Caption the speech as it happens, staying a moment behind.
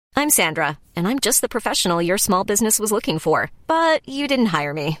I'm Sandra, and I'm just the professional your small business was looking for. But you didn't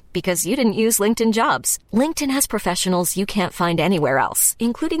hire me because you didn't use LinkedIn Jobs. LinkedIn has professionals you can't find anywhere else,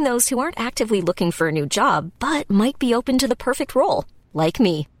 including those who aren't actively looking for a new job, but might be open to the perfect role, like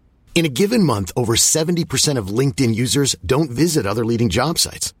me. In a given month, over 70% of LinkedIn users don't visit other leading job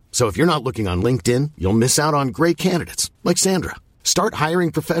sites. So if you're not looking on LinkedIn, you'll miss out on great candidates like Sandra. Start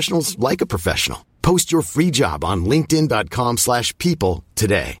hiring professionals like a professional. Post your free job on linkedin.com/people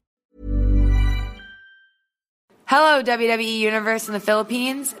today. Hello, WWE Universe in the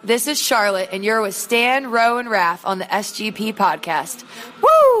Philippines. This is Charlotte, and you're with Stan, Rowe, and Raph on the SGP podcast.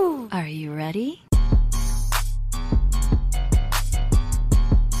 Woo! Are you ready?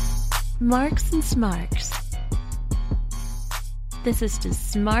 Marks and Smarks. This is the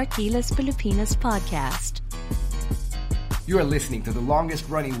Smarkilas Pilipinas podcast. You are listening to the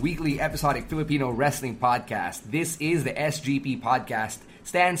longest-running weekly episodic Filipino wrestling podcast. This is the SGP podcast.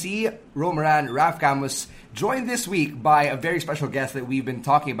 Stan C, Romaran, Raph Camus, joined this week by a very special guest that we've been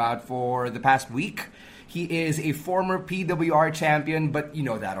talking about for the past week. He is a former PWR champion, but you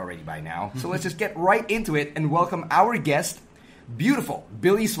know that already by now. So let's just get right into it and welcome our guest, beautiful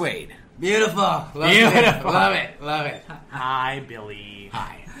Billy Suede. Beautiful. Love it. Hi, Billy.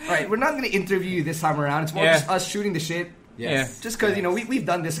 Hi. All right, we're not going to interview you this time around. It's more just us shooting the shit. Yes. Just because, you know, we've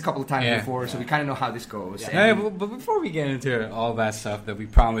done this a couple of times before, so we kind of know how this goes. Yeah, but before we get into all that stuff that we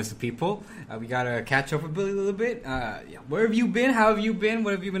promised the people, we got to catch up with Billy a little bit. Where have you been? How have you been?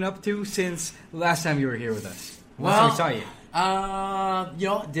 What have you been up to since the last time you were here with us? Last time we saw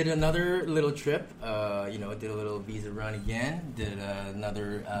you. Did another little trip. Did a little visa run again. Did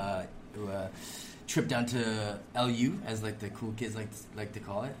another trip down to LU, as like the cool kids like to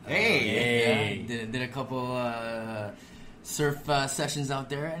call it. Hey. Did a couple surf sessions out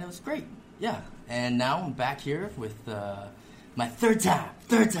there, and it was great. Yeah, and now I'm back here with my third time.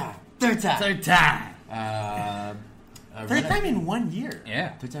 Third time in 1 year.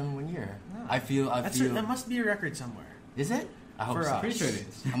 Yeah, third time in 1 year. Oh. I feel that must be a record somewhere. Is it? I hope For so. us. pretty sure it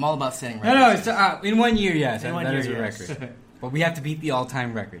is. I'm all about setting records. No, it's in 1 year. Yes, In 1 that year, is a yes. record. But we have to beat the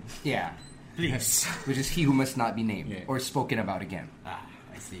all-time record. Yeah. Please. Which is he who must not be named Yeah. or spoken about again. I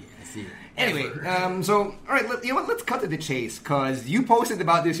see. Anyway, all right, let's cut to the chase, because you posted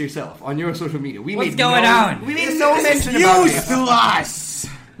about this yourself on your social media. What's going on? We made no mention about it. to us.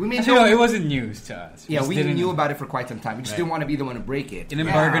 We made Actually, no, it wasn't news to us. Yeah, we didn't knew know. about it for quite some time. We just didn't want to be the one to break it. An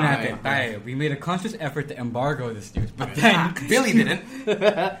embargo happened. right. We made a conscious effort to embargo this news, but then Billy didn't.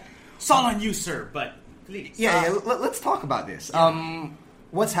 It's all on you, sir, but please. Let's talk about this.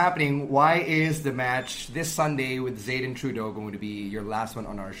 What's happening? Why is the match this Sunday with Zayden Trudeau going to be your last one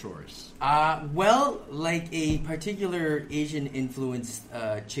on our shores? Well, like a particular Asian-influenced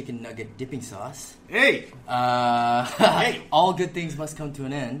chicken nugget dipping sauce. Hey! All good things must come to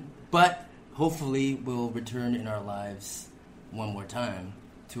an end, but hopefully we'll return in our lives one more time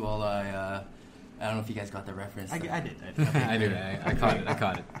to all I don't know if you guys got the reference. I did. I did. I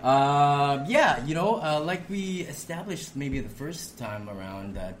caught it. Like we established maybe the first time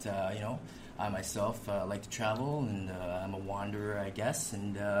around that, I myself like to travel, and I'm a wanderer, I guess.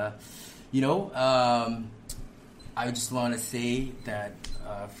 And, I just want to say that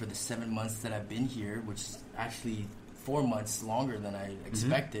for the 7 months that I've been here, which is actually 4 months longer than I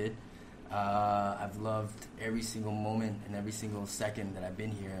expected, I've loved every single moment and every single second that I've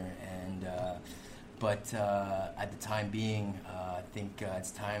been here. And But at the time being, I think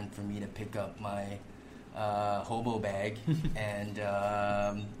it's time for me to pick up my hobo bag and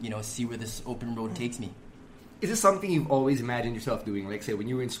see where this open road takes me. Is this something you've always imagined yourself doing? Like, say, when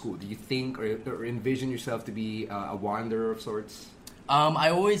you were in school, do you think or envision yourself to be a wanderer of sorts? I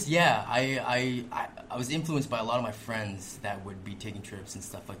always, I was influenced by a lot of my friends that would be taking trips and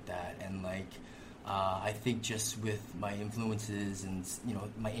stuff like that, and I think just with my influences and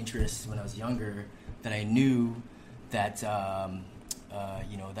my interests when I was younger, that I knew that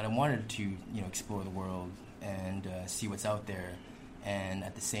that I wanted to explore the world and see what's out there, and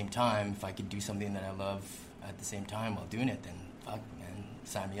at the same time, if I could do something that I love at the same time while doing it, then fuck, man,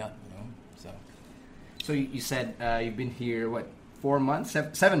 sign me up, So you said you've been here 4 months,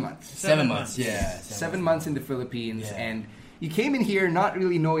 7 months. 7 months, yeah. 7 months in the Philippines, yeah. and you came in here not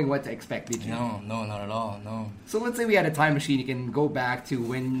really knowing what to expect, did you? No, not at all, no. So let's say we had a time machine. You can go back to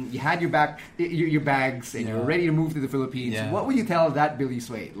when you had your bags and you were ready to move to the Philippines. Yeah. What would you tell that Billy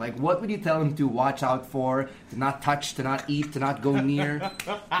Suede? Like, what would you tell him to watch out for, to not touch, to not eat, to not go near? Is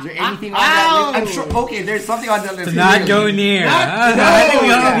there anything on that list? I'm sure, okay, there's something on that list. To not go near. I think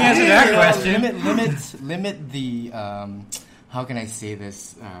we all have the answer to that question. Limit the how can I say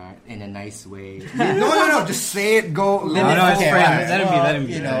this in a nice way? No. Just say it. Go. No, it's Okay, fine. alright. Let him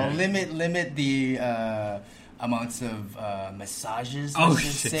be. You know, limit the amounts of massages. Oh, I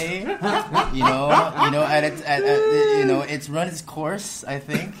should shit. say. you know, it's run its course. I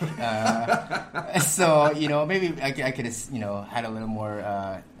think. So maybe I could have had a little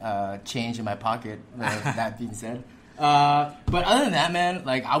more change in my pocket. That being said, but other than that, man,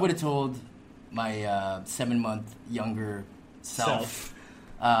 like I would have told my 7-month younger self.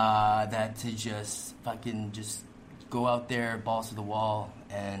 That to just fucking just go out there, balls to the wall,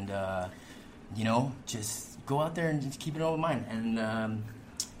 and just go out there and just keep an open mind. And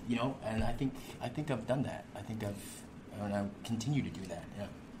and I think I've done that. I think I'll continue to do that. Yeah.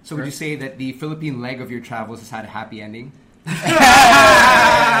 So would you say that the Philippine leg of your travels has had a happy ending?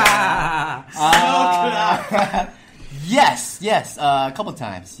 Yes, a couple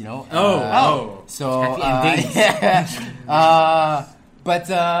times, So Happy endings.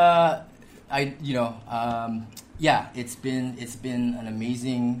 It's been an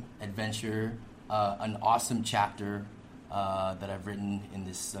amazing adventure, an awesome chapter that I've written in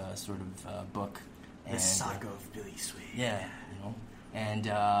this sort of book. The saga of Billy Swade. Yeah, and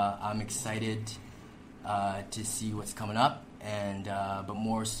I'm excited to see what's coming up. And but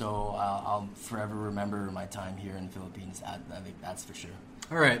more so, I'll forever remember my time here in the Philippines. I think that's for sure.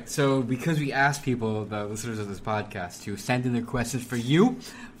 All right, so because we asked people, the listeners of this podcast, to send in their questions for you,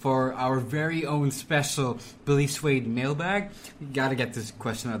 for our very own special Billy Swade mailbag, we got to get this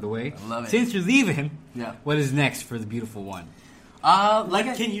question out of the way. I love it. Since you're leaving, Yeah. what is next for the beautiful one?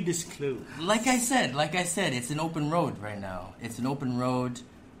 What can you disclose? Like I said, it's an open road right now. It's an open road.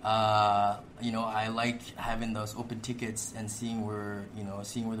 I like having those open tickets and seeing where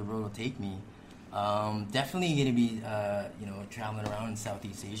the road will take me. Definitely going to be, traveling around in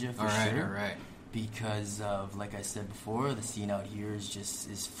Southeast Asia for sure. All right. Because of, like I said before, the scene out here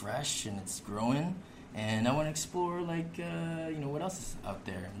is fresh and it's growing. And I want to explore, what else is out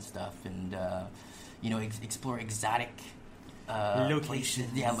there and stuff. And, explore exotic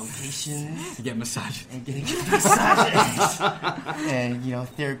Locations. Locations. To get massages. And getting massages. And,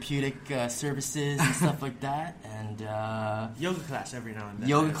 therapeutic services and stuff like that. And Yoga class every now and then.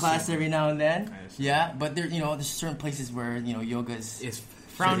 yoga class every now and then. I assume. Yeah, but there's certain places where, yoga is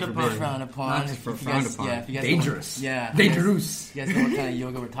frowned upon. frowned upon. Not just If you frowned guys- upon. Yeah, if you guys Dangerous. Know, yeah. Dangerous. You guys know what kind of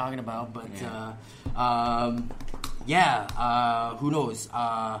yoga we're talking about, but who knows?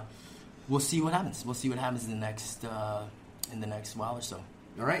 We'll see what happens. We'll see what happens in the next while or so.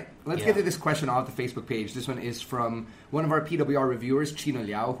 All right, let's Yeah. get to this question off the Facebook page. This one is from one of our PWR reviewers, Chino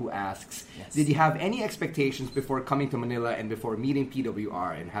Liao, who asks, Yes. Did you have any expectations before coming to Manila and before meeting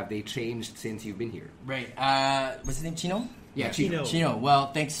PWR, and have they changed since you've been here? Right. What's his name? Chino? Yeah, Chino. Chino.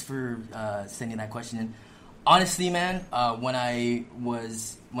 Well, thanks for sending that question in. Honestly, man,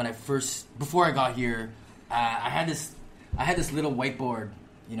 before I got here, I had this little whiteboard,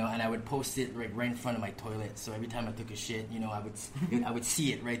 and I would post it right in front of my toilet. So every time I took a shit, I would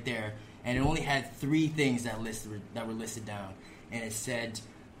see it right there, and it only had 3 things that were listed down, and it said,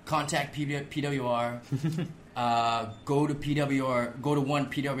 contact PWR, go to one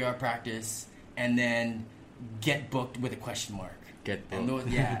PWR practice, and then get booked with a question mark. Get And booked.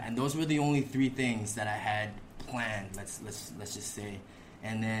 those were the only 3 things that I had planned. Let's just say,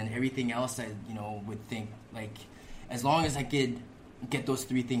 and then everything else I would think, like, as long as I could get those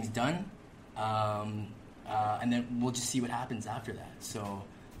 3 things done, and then we'll just see what happens after that. So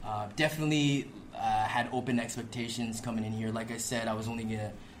definitely had open expectations coming in here. Like I said, I was only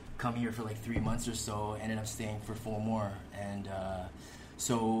gonna come here for like 3 months or so. Ended up staying for 4 more, and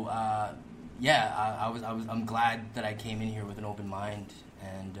I'm glad that I came in here with an open mind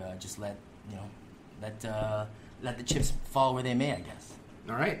and just let the chips fall where they may, I guess.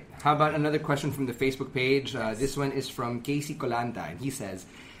 All right. How about another question from the Facebook page? This one is from Casey Colanta, and he says,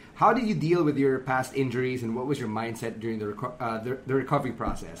 how did you deal with your past injuries, and what was your mindset during the recovery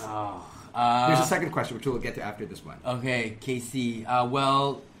process? There's a second question, which we'll get to after this one. Okay, Casey.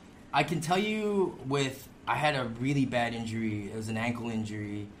 Well, I can tell you I had a really bad injury. It was an ankle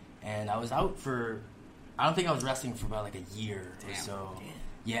injury, and I was out I don't think I was wrestling for about like a year or so. Damn.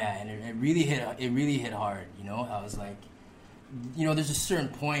 Yeah, and it really hit hard, I was like, there's a certain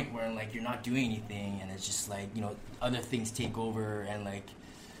point where like you're not doing anything, and it's just like, other things take over, and like,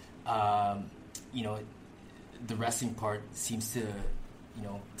 the wrestling part seems to,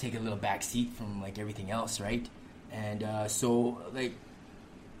 take a little back seat from like everything else, right? And so like,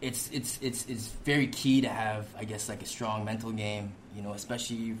 it's very key to have, I guess, like a strong mental game,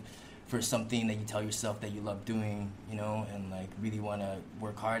 especially for something that you tell yourself that you love doing, and like really want to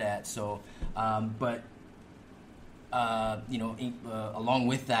work hard at. So, but along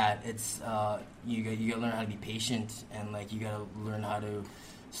with that, it's you gotta learn how to be patient, and like you gotta learn how to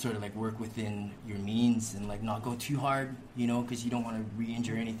sort of like work within your means and like not go too hard, because you don't want to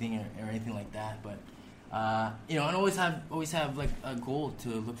re-injure anything or anything like that. But and always have like a goal to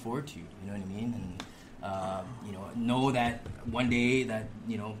look forward to. You know what I mean? And know that one day that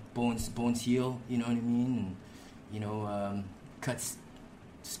bones heal. You know what I mean? And cuts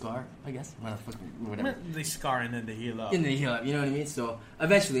scar, I guess. Whatever. They scar and then they heal up. And they heal up. You know what I mean? So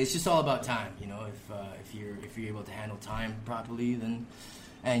eventually, it's just all about time. If you're able to handle time properly, then.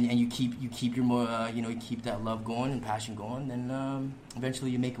 And you keep your you keep that love going and passion going, then eventually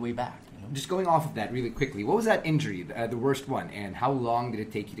you make your way back. Just going off of that really quickly, what was that injury, the worst one, and how long did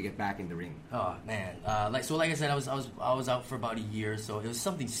it take you to get back in the ring? Oh man, like I said, I was out for about a year, so it was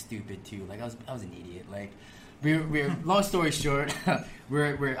something stupid too. Like I was an idiot. Like we're long story short, I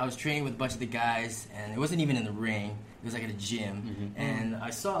was training with a bunch of the guys, and it wasn't even in the ring. It was like at a gym, and I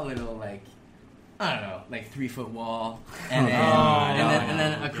saw a little like. I don't know, like 3-foot wall, and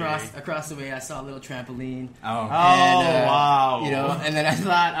then across the way I saw a little trampoline. Wow! And then I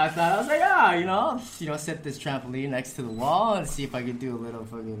thought I was like, set this trampoline next to the wall and see if I could do a little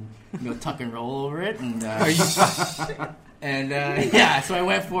fucking tuck and roll over it, and so I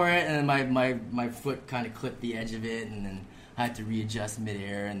went for it, and then my foot kind of clipped the edge of it, and then I had to readjust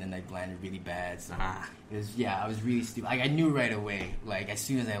midair, and then I landed really bad. So I was really stupid. Like I knew right away. Like as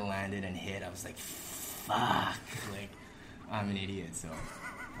soon as I landed and hit, I was like, "Fuck!" Like I'm an idiot. So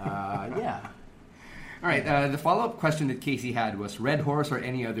yeah. All right. The follow-up question that Casey had was Red Horse or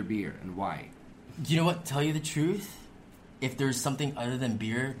any other beer, and why? You know what? Tell you the truth, if there's something other than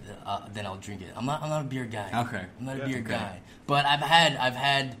beer, then I'll drink it. I'm not a beer guy. Okay. I'm not a beer guy. But I've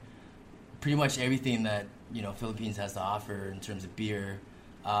had pretty much everything that Philippines has to offer in terms of beer.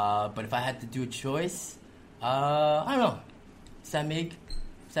 But if I had to do a choice, I don't know. San Mig,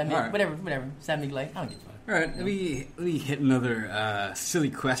 right. whatever. San Mig Light. I don't give a fuck. All right, let me hit another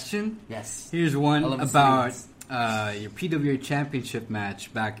silly question. Yes. Here's one about your PWA Championship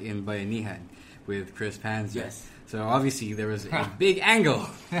match back in Bayanihan with Chris Panzer. Yes. So obviously there was a big angle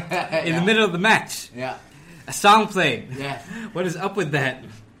in the middle of the match. Yeah. A song played. Yeah. What is up with that?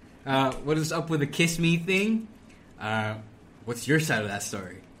 What is up with the Kiss Me thing? What's your side of that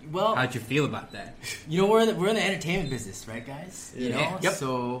story? Well, how'd you feel about that? We're in the entertainment business, right, guys? Yep.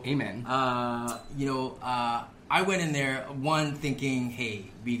 So, amen. I went in there thinking,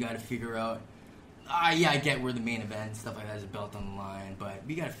 hey, we got to figure out. I get we're the main event and stuff like that. There's a belt on the line, but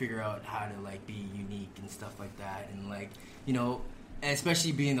we got to figure out how to like be unique and stuff like that, and like and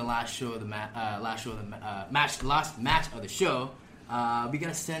especially being the last match of the show. We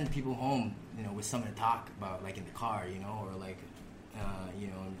gotta send people home, with something to talk about, like in the car, or like,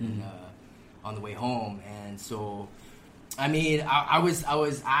 on the way home. And so, I mean, I was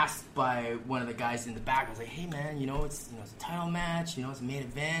asked by one of the guys in the back. I was like, hey man, it's a title match, it's a main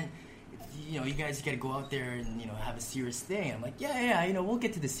event. You guys got to go out there and have a serious thing. And I'm like, yeah, we'll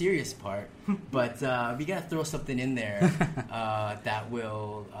get to the serious part, but we got to throw something in there that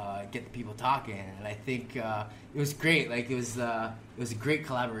will get the people talking. And I think it was great. Like it was a great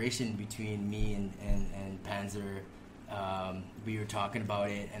collaboration between me and Panzer. We were talking about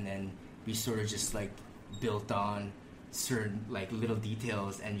it, and then we sort of just like built on certain like little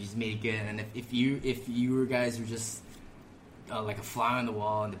details and just made it good. And if you guys were just like a fly on the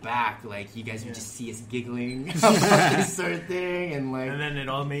wall in the back, like you guys would just see us giggling about this sort of thing, and then it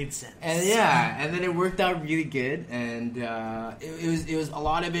all made sense. And and then it worked out really good, and it was a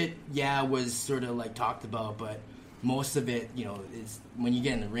lot of it was sort of like talked about, but most of it, is when you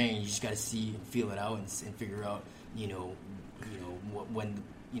get in the ring, you just got to see and feel it out and figure out, when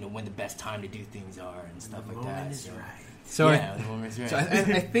the best time to do things are and stuff like that. So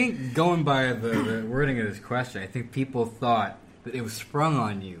I think going by the wording of this question, I think people thought that it was sprung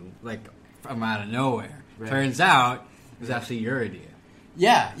on you, like from out of nowhere. Right. Turns out it was actually your idea.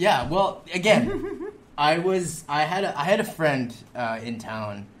 Yeah. Well, again, I had a friend in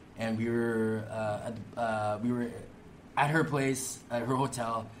town, and we were at her place, at her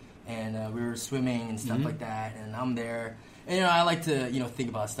hotel, and we were swimming and stuff like that. And I'm there, and I like to think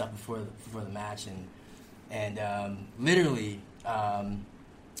about stuff before the match, and literally,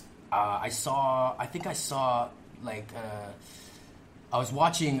 I saw like I was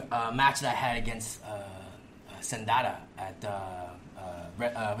watching a match that I had against Sandata at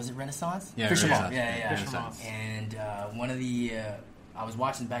was it Renaissance? Yeah, Fisher Renaissance. Mall. Yeah. Renaissance. And one of the I was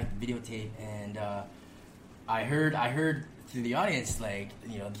watching back the videotape, and I heard through the audience like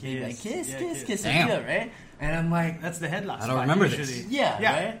kiss, right? And I'm like, that's the headlock. I don't remember this. Yeah.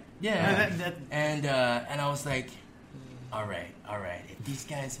 Right? Yeah. And I was like, all right. If these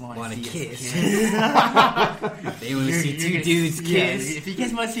guys want Wanna to see us kiss. they want to see two dudes kiss. If you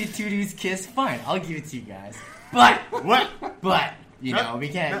guys want to see two dudes kiss, fine, I'll give it to you guys. But you know, we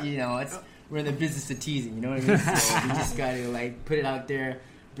can't. You know, we're in the business of teasing. You know what I mean? So we just gotta like put it out there,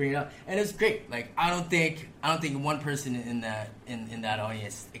 bring it up, and it's great. Like I don't think one person in that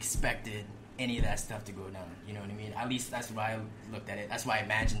audience expected any of that stuff to go down. You know what I mean? At least that's why I looked at it. That's why I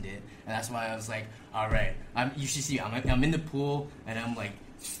imagined it, and that's why I was like, all right. You should see. I'm in the pool, and I'm like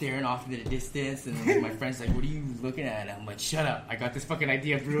staring off into the distance, and like, my friend's like, "What are you looking at?" And I'm like, "Shut up! I got this fucking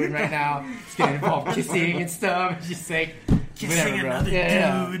idea brewing right now. It's gonna involve kissing and stuff." It's just like kissing whatever, another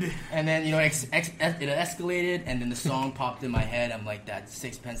dude. Yeah. And then you know it escalated, and then the song popped in my head. I'm like, that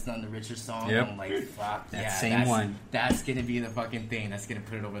Sixpence None the Richer song. Yep. I'm like, fuck That yeah, same one. That's gonna be the fucking thing. That's gonna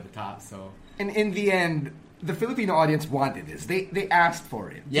put it over the top. So. And in the end, the Filipino audience wanted this. They asked for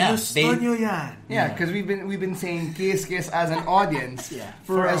it. Yeah, Gusto nyo yan. Yeah, because we've been saying kiss as an audience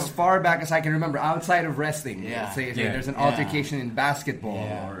for as far back as I can remember, outside of wrestling. Yeah. Say there's an altercation in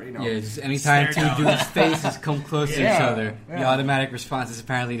basketball, or you know. Yeah, just anytime two dudes' faces come close to each other, the automatic response is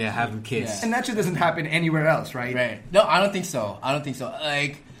apparently to have them kiss. And that shit doesn't happen anywhere else, right? Right. No, I don't think so.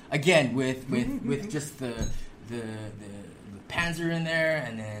 Like again, with just the Panzer in there,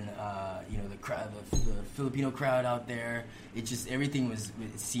 and then you know the crowd, the Filipino crowd out there. It just everything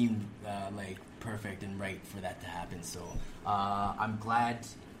it seemed like perfect and right for that to happen. So I'm glad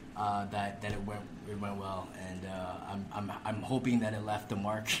that it went well, and I'm hoping that it left a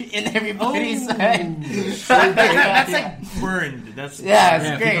mark in everybody's head. That's like burned. That's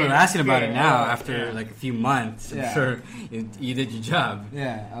it's great. People are asking about it now after like a few months. I'm sure you did your job.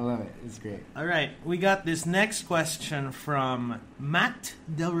 Yeah, I love it. It's great. All right, we got this next question from Matt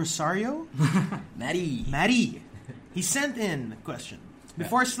Del Rosario. Matty. He sent in a question.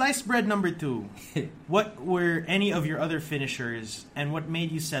 Before sliced bread number 2, what were any of your other finishers, and what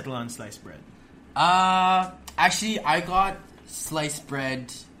made you settle on sliced bread? Actually, I got sliced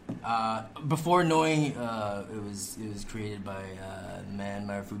bread before knowing it was created by the man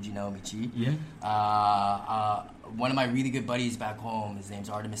Marufuji Naomichi. Yeah. One of my really good buddies back home, his name's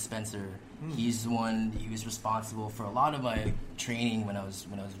Artemis Spencer. He's the one. He was responsible for a lot of my training when I was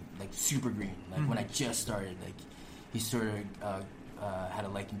like super green, like when I just started. Like he sort of had a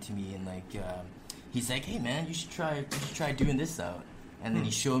liking to me, and like he's like, "Hey man, you should try doing this out." And then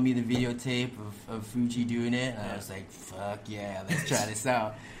he showed me the videotape of Fuji doing it, and I was like, "Fuck yeah, let's try this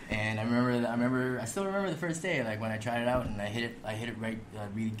out." And I still remember the first day, like when I tried it out, and I hit it right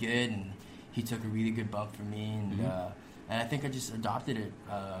really good, and he took a really good bump from me, and I think I just adopted it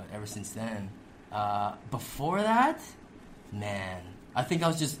ever since then. Before that, man, I think I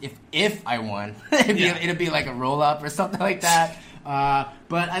was just if I won, it'd be like a roll up or something like that.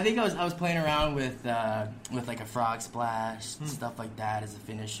 But I think I was playing around with like a frog splash, stuff like that as a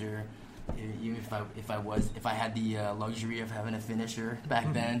finisher. Even if I had the luxury of having a finisher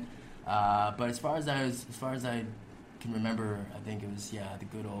back then. But as far as I can remember, I think it was the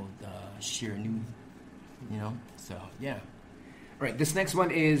good old Shiranu, you know. So yeah. Right, this next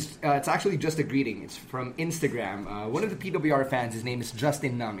one is, it's actually just a greeting. It's from Instagram. One of the PWR fans, his name is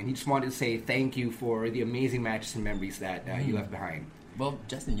Justin Num, and he just wanted to say thank you for the amazing matches and memories that you left behind. Well,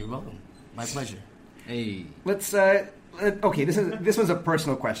 Justin, you're welcome. My pleasure. Hey. Let's, okay, this one's a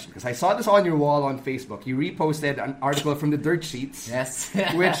personal question, because I saw this on your wall on Facebook. You reposted an article from the Dirt Sheets, yes,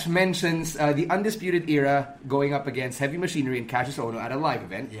 which mentions the Undisputed Era going up against Heavy Machinery and Cassius Ohno at a live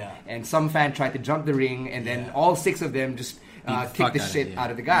event. Yeah. And some fan tried to jump the ring, and then all 6 of them just kick the shit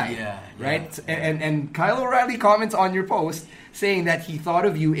out of the guy, right? Yeah. And Kyle O'Reilly comments on your post saying that he thought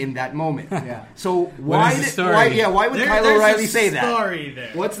of you in that moment. Yeah. So why would Kyle O'Reilly say that? There's a story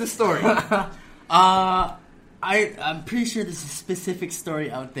there. What's the story? I'm pretty sure there's a specific story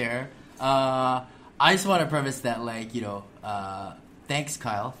out there. I just want to preface that, like, you know, thanks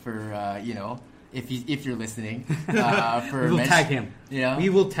Kyle for you know, if you're listening, for we will tag him. You know, we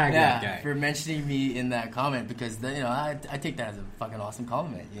will tag that guy for mentioning me in that comment, because you know I take that as a fucking awesome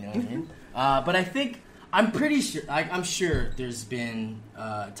compliment. You know what I mean? But I'm pretty sure. I'm sure there's been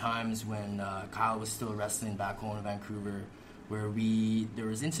times when Kyle was still wrestling back home in Vancouver, where there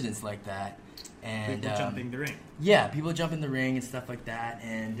was incidents like that. And people jumping the ring. Yeah, people jump in the ring and stuff like that.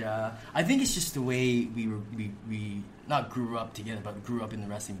 And I think it's just the way we not grew up together, but grew up in the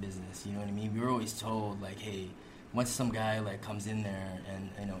wrestling business. You know what I mean? We were always told, like, hey, once some guy like comes in there and,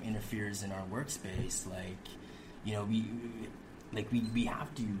 you know, interferes in our workspace, like, you know, we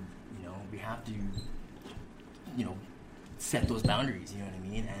have to, you know, set those boundaries. You know what I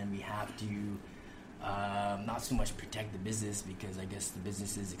mean? And we have to. Not so much protect the business, because I guess the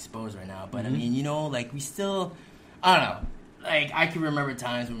business is exposed right now. But I mean, you know, like we still, I don't know. Like, I can remember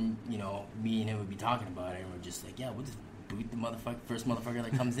times when, you know, me and him would be talking about it, and we're just like, yeah, we'll just boot the first motherfucker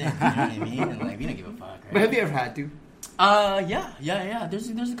that comes in. You know what I mean? And, like, we don't give a fuck, right? But have you ever had to? Yeah. There's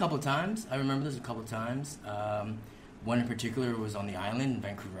a couple of times. I remember there's a couple of times. One in particular was on the island,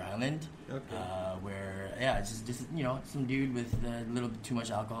 Vancouver Island, where it's just you know, some dude with a little bit too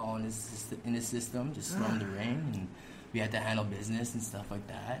much alcohol in his system just stormed the ring, and we had to handle business and stuff like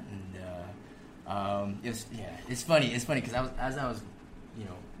that. And it's funny because as I was, you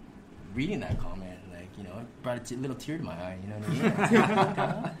know, reading that comment, like, you know, it brought a little tear to my eye. You know what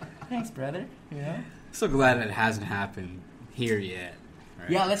I mean? Thanks, brother. You know. So glad that it hasn't happened here yet. Right?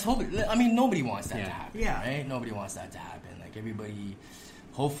 Yeah, let's hope it. I mean, nobody wants that to happen. Yeah. Right? Nobody wants that to happen. Like, everybody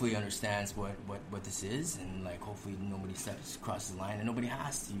hopefully understands what this is, and, like, hopefully nobody steps across the line, and nobody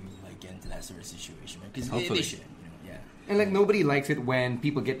has to, like, get into that sort of situation, right? Because they shouldn't, you know, yeah. And, like, nobody likes it when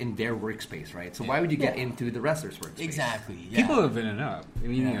people get in their workspace, right? So why would you get into the wrestler's workspace? Exactly. Yeah. People have been enough. I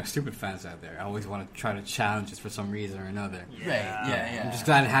mean, you know, stupid fans out there. I always want to try to challenge it for some reason or another. Right. Yeah. I'm just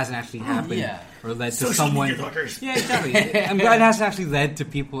glad it hasn't actually happened or led to Social someone. media fuckers. Yeah, exactly. I'm glad it hasn't actually led to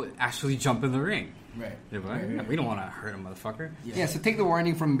people actually jump in the ring. Right. We don't want to hurt a motherfucker. Yeah, so take the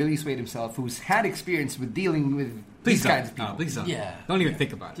warning from Billy Swade himself, who's had experience with dealing with these kinds of people. Please don't. Yeah. Don't even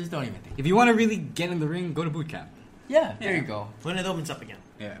think about it. Just don't even think. If you want to really get in the ring, go to boot camp. Yeah, there you go. When it opens up again.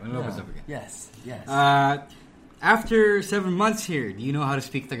 Yeah, when it opens up again. Yes. After 7 months here, do you know how to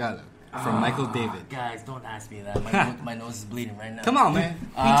speak Tagalog? From Michael David. Guys, don't ask me that. My nose is bleeding right now. Come on, man.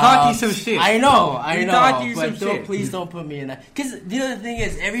 He taught you some shit. I know. taught you but some shit. Please don't put me in that. Because the other thing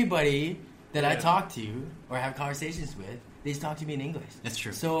is, everybody that I talk to or have conversations with, they just talk to me in English. That's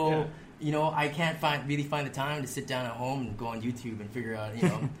true. So, you know, I can't really find the time to sit down at home and go on YouTube and figure out, you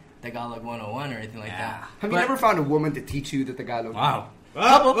know, Tagalog 101 or anything like that. Have you ever found a woman to teach you the Tagalog? Wow.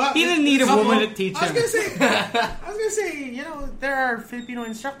 He didn't need a woman to teach him. I was gonna say, you know, there are Filipino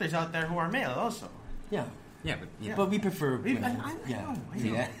instructors out there who are male also. Yeah. Yeah, But we prefer women. I know.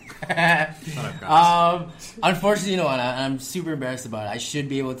 Unfortunately, you know, and I'm super embarrassed about it. I should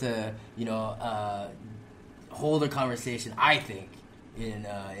be able to, you know, hold a conversation, I think, in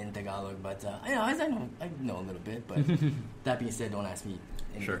Tagalog. But you know, I know a little bit. But that being said, don't ask me.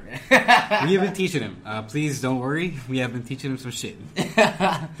 Sure. We have been teaching him. Please don't worry. We have been teaching him some shit.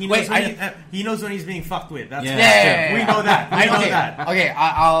 He knows when he's being fucked with. That's Yeah. We know that. We know that. Okay,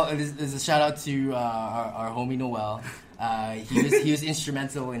 there's a shout out to our homie Noel. He was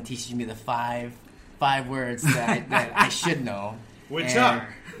instrumental in teaching me the five words that I should know. Which are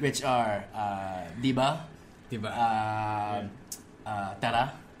diba,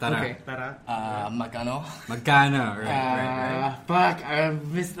 tara. Okay. Magkano. Right. Fuck, I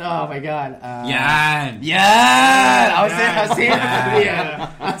missed. Oh my god. Yan. I was saying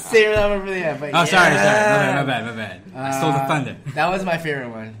that one for the end. But sorry. My bad. I stole the thunder. That was my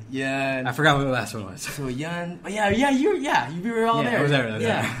favorite one. Yan. I forgot what the last one was. So Yan. Oh, you were all there. I was there.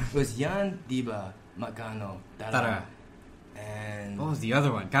 It was Yan, Diba, Magkano, Tara. And what was the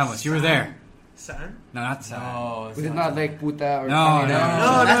other one? Gamos, you were there. Saan? No, not Saan. No, Was it not like puta or No.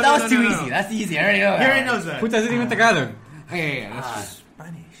 That was too easy. That's easy. I already know that. He already knows that. Puta isn't even Tagalog. Yeah, that's just...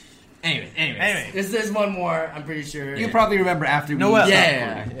 Spanish. Anyways. There's one more, I'm pretty sure. You probably remember after we... Noel.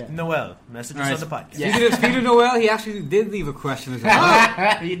 Yeah. Noel. Messages on the podcast. Speaking of Noel, he actually did leave a question as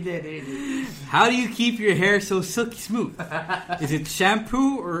well. He did. How do you keep your hair so silky smooth? Is it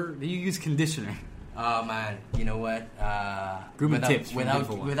shampoo or do you use conditioner? Oh man, you know what? Grooming tips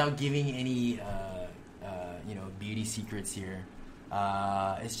without giving any you know, beauty secrets here.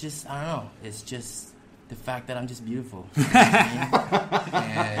 It's just, I don't know. It's just the fact that I'm just beautiful. You know what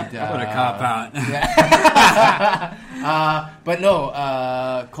I mean? What a cop out. But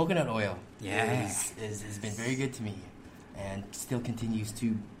no, coconut oil has been very good to me and still continues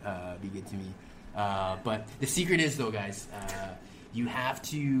to be good to me. But the secret is, though, guys, you have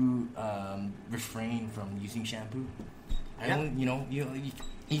to refrain from using shampoo. You know,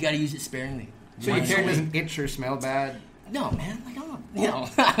 you got to use it sparingly. So your hair doesn't itch or smell bad? No, man. Like,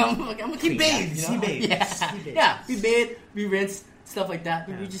 I'm a clean guy, you know? He bathes. Yeah. We bathe, we rinse, stuff like that.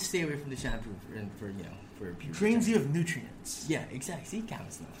 But we just stay away from the shampoo for you know, for pure Drains you of nutrients. Yeah, exactly. See,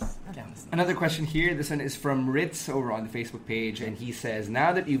 counts knows. Another question here. This one is from Ritz over on the Facebook page, and he says,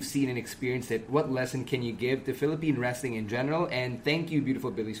 now that you've seen and experienced it, what lesson can you give to Philippine wrestling in general? And thank you,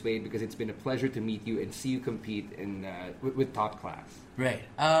 beautiful Billy Swade, because it's been a pleasure to meet you and see you compete in with top class. Right.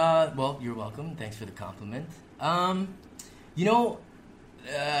 Well, you're welcome. Thanks for the compliment. You know,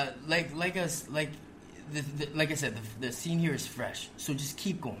 like I said, the scene here is fresh. So just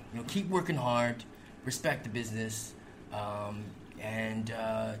keep going. You know, keep working hard. Respect the business, and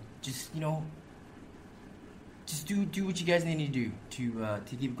just just do what you guys need to do to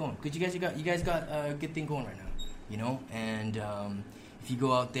keep it going. Because you guys got a good thing going right now, you know. And if you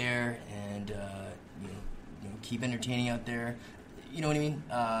go out there and you know, keep entertaining out there, you know what I mean.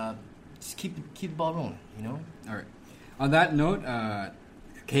 Just keep the ball rolling, you know. All right. On that note,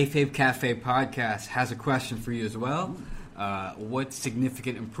 Kayfabe Cafe Podcast has a question for you as well. What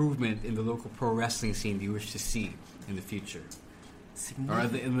significant improvement in the local pro wrestling scene do you wish to see in the future? Or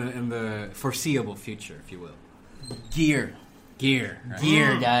in the foreseeable future, if you will? Gear. Right?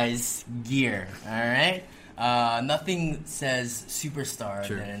 Gear, guys. Gear. All right? Nothing says superstar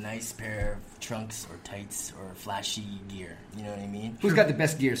than a nice pair of trunks or tights or flashy gear. You know what I mean? Who's got the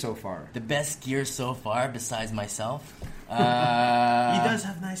best gear so far? The best gear so far, besides myself. He does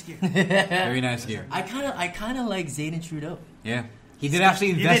have nice gear. Very nice gear. I kind of like Zayden Trudeau. Yeah. He did actually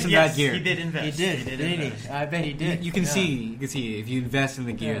invest in that gear. He did invest. He did. I bet he did. You can see if you invest in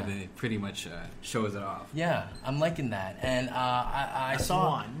the gear, then it pretty much shows it off. Yeah, I'm liking that. And I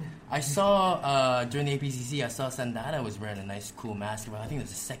saw during the APCC, I saw Sandana was wearing a nice, cool mask. I think it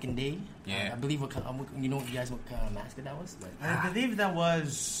was the second day. Yeah. I believe what kind of mask that was? I believe that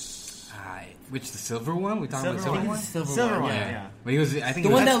was. Which, the silver one? We talking about the Silver silver one? one? Silver one, yeah. But he was, I think The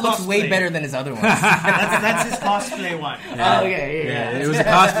it was one that looks way cosplay. better than his other ones. That's his cosplay one. Yeah. Oh, okay, yeah. It was a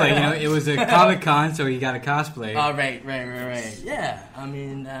cosplay. You know, it was a Comic Con, so he got a cosplay. Oh, right. Yeah, I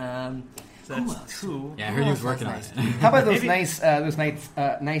mean, So that's two. Yeah, I heard he was working on it. How about those nice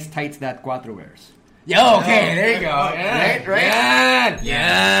tights that Cuatro wears? Yo, okay, there you go. Right?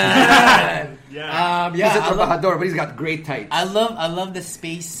 Yeah. He's a trabajador, but he's got great tights. I love the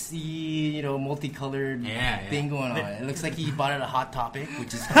spacey, you know, multicolored Yeah. thing going on. It looks like he bought it at a Hot Topic,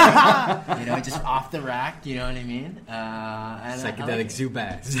 which is great. You know, just off the rack. You know what I mean? And Psychedelic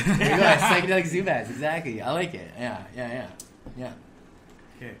Zubaz. There you go, psychedelic Zubaz. Exactly. I like it. Yeah.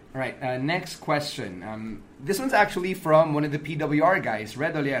 Okay. All right. Next question. This one's actually from one of the PWR guys,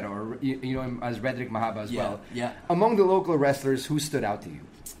 Red Oliero, or you know him as Redrick Mahaba as well. Yeah. Among the local wrestlers, who stood out to you?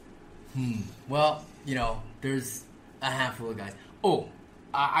 Well, you know, there's a handful of guys. Oh,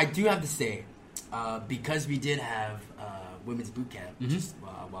 I do have to say, because we did have women's boot camp just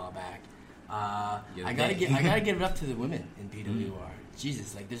a while back. I gotta give it up to the women in PWR.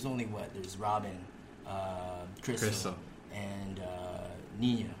 Jesus, like there's only there's Robin, Crystal. And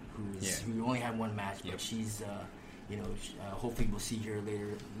Nina, who only had one match, but she's hopefully we'll see her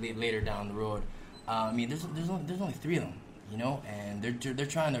later down the road. I mean, there's only three of them, you know, and they're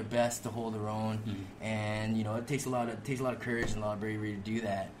trying their best to hold their own, and you know it takes a lot of courage and a lot of bravery to do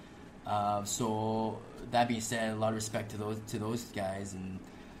that. So that being said, a lot of respect to those guys, and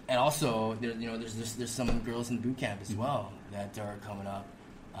also there's some girls in boot camp as well that are coming up.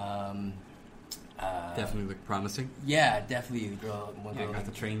 Definitely look promising. Yeah, definitely. One girl got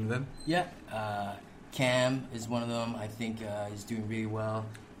to train them. Yeah, Cam is one of them. I think he's doing really well.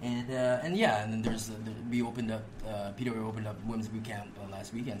 And then we opened up PW opened up women's boot camp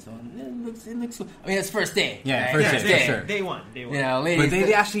last weekend, so it looks cool. I mean, it's first day. Yeah, right? first day, for sure. Day one. You know, ladies, but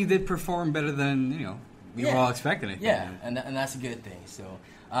they actually did perform better than we were all expecting. I think. Yeah, and that's a good thing. So,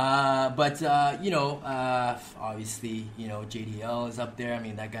 obviously, JDL is up there. I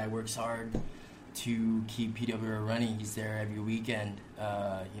mean, that guy works hard to keep PWR running. He's there every weekend,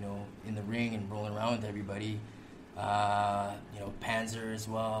 in the ring and rolling around with everybody. Panzer as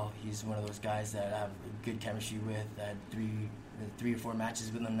well. He's one of those guys that I have good chemistry with. I had three or four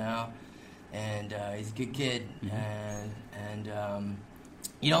matches with him now, and he's a good kid. And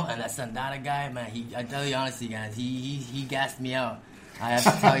that Sandana guy, man. I tell you honestly, guys, he gassed me out. I have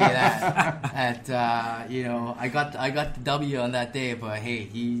to tell you that. I got the W on that day, but hey,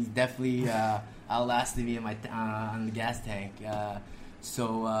 he definitely outlasted me in my on the gas tank.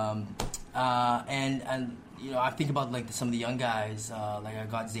 I think about some of the young guys. Like I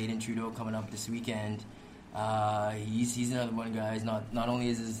got Zayden Trudeau coming up this weekend. He's another one, guys. Not only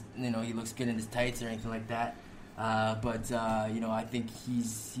is he looks good in his tights or anything like that, but I think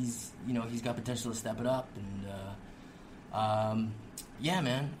he's got potential to step it up. And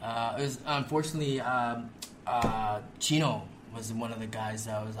man. It was unfortunately Chino was one of the guys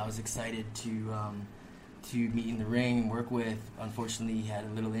I was excited to meet in the ring and work with. Unfortunately, he had a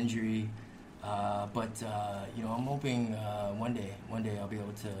little injury. But I'm hoping one day I'll be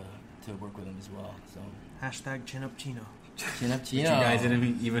able to work with him as well. So #Chin Up Chino. Chin Up Chino. Which you guys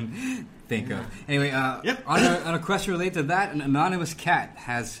didn't even think of. Anyway, on a question related to that, an anonymous cat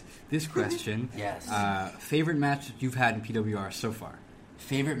has this question. Yes. Favorite match that you've had in PWR so far?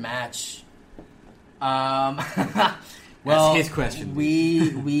 Favorite match. Well, that's his question.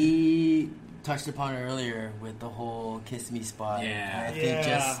 We touched upon it earlier with the whole Kiss Me spot. Yeah. I think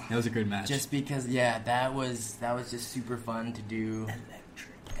that was a good match. Just because, that was just super fun to do.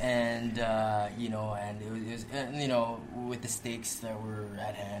 And you know, and it was you know, with the stakes that were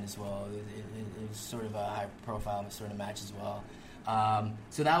at hand as well, it was sort of a high profile sort of match as well.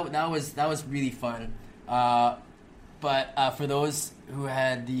 So that was really fun. But for those who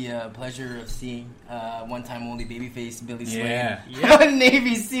had the pleasure of seeing one time only babyface Billy Swain on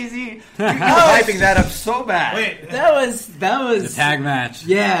Navy CZ, hyping that up so bad. Wait, that was the tag match.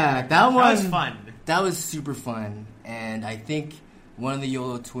 Yeah, that was fun. That was super fun, and I think one of the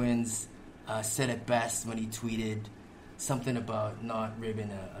YOLO twins said it best when he tweeted something about not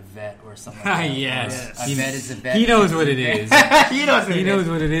ribbing a vet or something like that. Yes. A vet is a vet. He knows what it is. He knows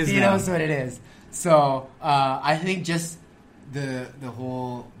what it is. He knows what it is. So I think just the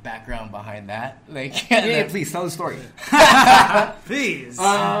whole background behind that, like, Please tell the story. Please.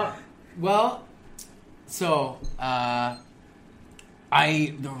 Well, so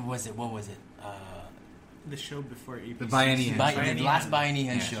what was it? The show before EPC. The Biennial. The last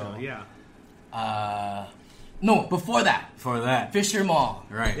Biennial show. Yeah. No, before that. For that. Fisher Mall.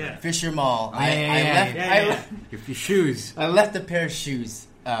 Right. Yeah. Fisher Mall. I left your shoes. I left a pair of shoes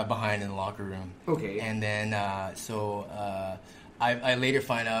behind in the locker room. Okay. And then, I later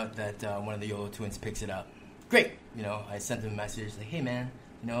find out that one of the YOLO twins picks it up. Great. You know, I sent him a message like, hey, man,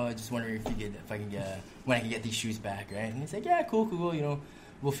 you know, I just wondering when I can get these shoes back, right? And he's like, yeah, cool, you know,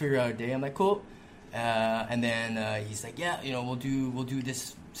 we'll figure out a day. I'm like, cool. And then he's like, yeah, you know, we'll do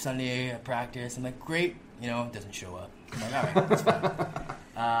this Sunday at practice. I'm like, great. You know, doesn't show up. I'm like, all right, that's fine.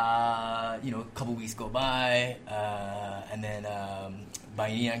 You know, a couple weeks go by, and then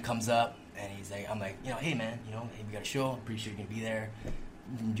Bainian comes up, and he's like, I'm like, you know, hey man, you know, hey, we got a show. I'm pretty sure you're gonna be there.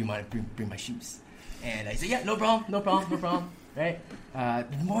 Do you mind if I bring my shoes? And I said, yeah, no problem. Right?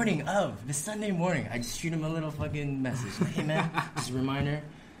 The Sunday morning, I just shoot him a little fucking message. Like, hey man, just a reminder.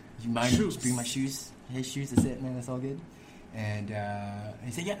 You mind just bring my shoes? Hey, shoes, that's it, man. That's all good. And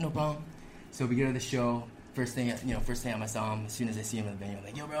he said, yeah, no problem. So we go to the show. First thing I saw him, as soon as I see him in the venue, I'm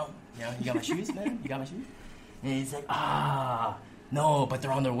like, yo, bro, you know, you got my shoes, man? You got my shoes? And he's like, no, but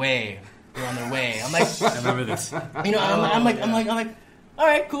they're on their way. I'm like, I remember this. You know, I'm like, all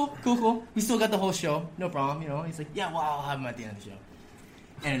right, cool. We still got the whole show, no problem. You know, he's like, yeah, well, I'll have them at the end of the show.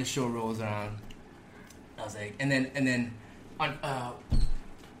 And the show rolls around. I was like, and then on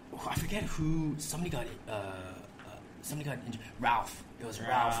I forget who somebody got injured. Ralph. It was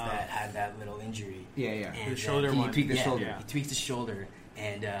Ralph that had that little injury. Yeah. And, the shoulder one. He tweaked the shoulder. Yeah. He tweaked the shoulder,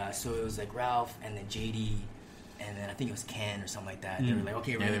 and so it was like Ralph and then JD. And then I think it was Ken or something like that. They were like,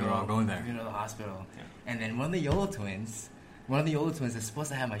 okay, they were all going there. We're going to the hospital. Yeah. And then one of the YOLO twins that's supposed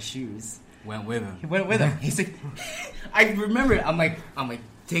to have my shoes went with him. He went with him. He's like, I remember it. I'm like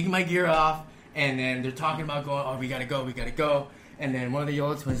taking my gear off, and then they're talking about going, oh, we gotta go. And then one of the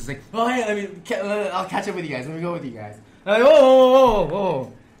YOLO twins is like, oh, hey, I'll catch up with you guys. Let me go with you guys. I'm like,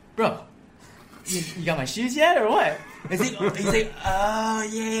 whoa. Bro, you got my shoes yet or what? He's like, oh,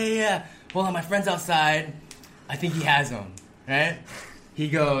 yeah. Hold on, my friend's outside. I think he has them, right? He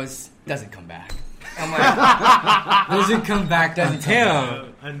goes, doesn't come back. I'm like, doesn't come back until.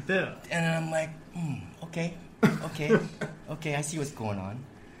 And I'm like, okay, I see what's going on.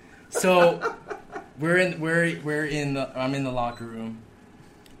 So I'm in the locker room.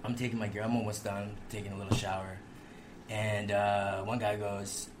 I'm taking my gear. I'm almost done taking a little shower, and one guy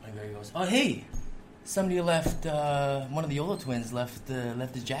goes, oh hey, somebody left. One of the YOLO twins left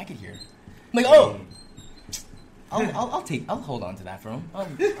his jacket here. I'm like, oh. I'll hold on to that for him.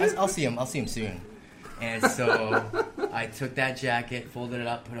 I'll see him soon. And so I took that jacket, folded it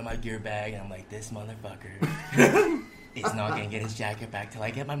up, put it in my gear bag, and I'm like, this motherfucker is not gonna get his jacket back till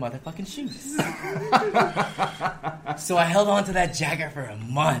I get my motherfucking shoes. So I held on to that jacket for a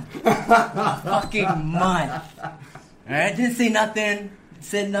fucking month. Alright, didn't say nothing,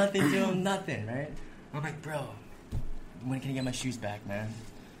 said nothing to him, nothing, right? I'm like, bro, when can I get my shoes back, man?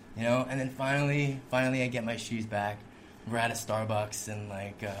 You know, and then finally I get my shoes back. We're at a Starbucks, and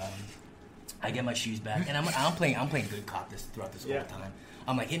like, I get my shoes back, and I'm playing good cop throughout this whole time.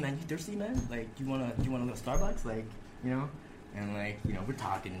 I'm like, hey man, you thirsty, man? Like, you want a little Starbucks, like, you know? And like, you know, we're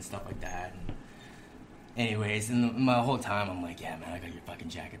talking and stuff like that. And anyways, and my whole time I'm like, yeah man, I got your fucking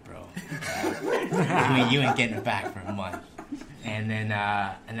jacket, bro. You ain't getting it back for a month. And then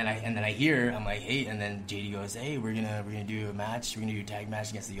I hear, I'm like, hey, and then JD goes, hey, we're gonna do a match, we're gonna do a tag match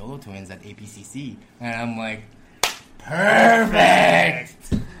against the YOLO twins at APCC. And I'm like,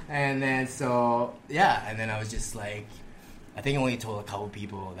 perfect. And then and then I was just like, I think I only told a couple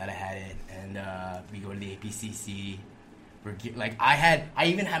people that I had it, and we go to the APCC. I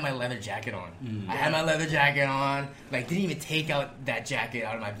even had my leather jacket on. I had my leather jacket on. Like, didn't even take out that jacket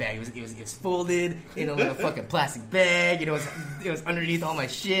out of my bag. It was folded in a little fucking plastic bag. It was underneath all my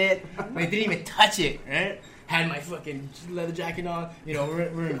shit. Like, didn't even touch it. Right? Had my fucking leather jacket on. You know,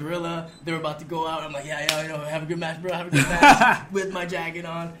 we're in Gorilla. They were about to go out. I'm like, yeah, you know, have a good match, bro. Have a good match. With my jacket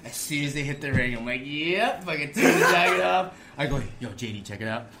on. As soon as they hit the ring, I'm like, yep. Fucking took the jacket off. I go, yo, JD, check it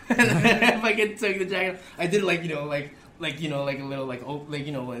out. And then I fucking took the jacket off. I did like a little like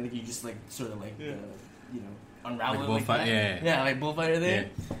you just like sort of like unravel like it bullfighter, yeah, like bullfighter there.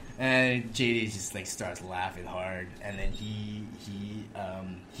 Yeah. And JD just like starts laughing hard, and then he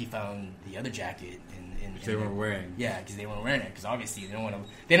found the other jacket in they weren't wearing. Yeah, because they weren't wearing it. Because obviously they don't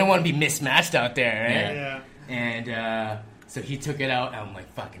want to be mismatched out there, right? Yeah. And so he took it out. And I'm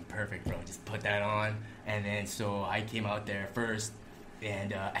like, fucking perfect, bro. Just put that on. And then so I came out there first,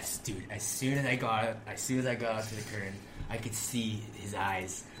 and as soon as I got out to the curtain, I could see his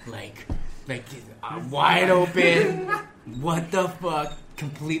eyes like wide open. What the fuck?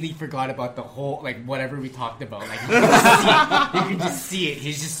 Completely forgot about the whole, like, whatever we talked about. Like, you can just see it.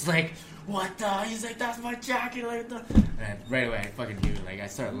 He's just like, what the? He's like, that's my jacket. Like, the. And right away, I fucking knew. Like, I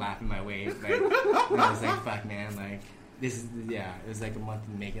started laughing my way. Like, and I was like, fuck, man. Like, this is, yeah. It was like a month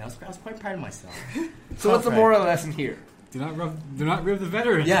in the making. I was quite proud of myself. So what's the moral lesson here? Do not rib the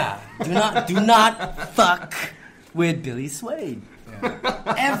veteran. Yeah. Do not fuck with Billy Swade.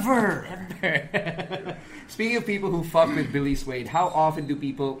 Yeah. Ever. Speaking of people who fuck with Billy Swade, how often do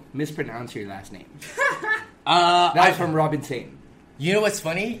people mispronounce your last name? That's from Robin Sane. You know what's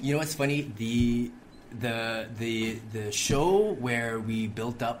funny? The show where we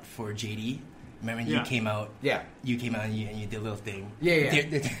built up for JD. Remember you came out? Yeah. You came out and you did a little thing. Yeah.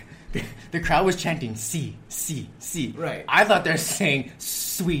 The crowd was chanting C. Right. I thought they were saying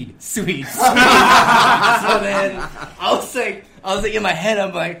Swede. So then I was like in my head,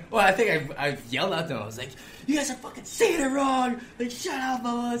 I'm like, well, I think I yelled at them. I was like, you guys are fucking saying it wrong. Like, shut up,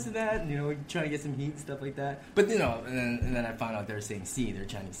 fellas, and that. And, trying to get some heat and stuff like that. But and then I found out they were saying C. They're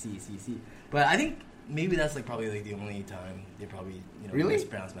chanting C. But I think maybe that's like probably like the only time they probably really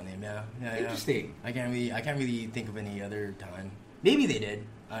mispronounce my name. Yeah. Interesting. I can't really think of any other time. Maybe they did.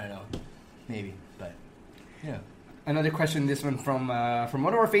 I don't know. Maybe, but yeah. Another question. This one from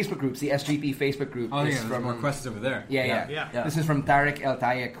one of our Facebook groups, the SGP Facebook group. Oh, yeah, from more questions over there. Yeah. This is from Tarek El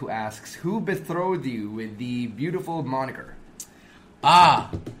Tayek, who asks, "Who betrothed you with the beautiful moniker?"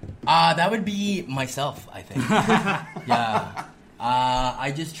 That would be myself, I think. Yeah.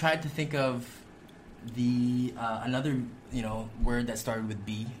 I just tried to think of the another word that started with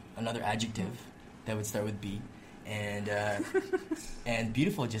B, another adjective that would start with B, and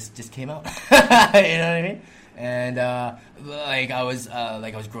beautiful just came out. You know what I mean? And I was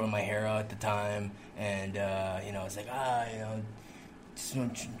growing my hair out at the time, and I was like just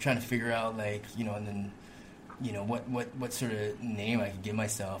trying to figure out and then what sort of name I could give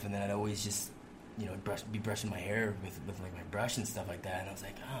myself, and then I'd always just be brushing my hair with like my brush and stuff like that, and I was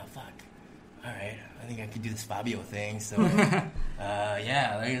like, oh fuck, all right, I think I could do this Fabio thing, so I'm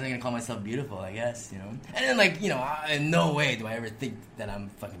gonna call myself beautiful, I guess, and then in no way do I ever think that I'm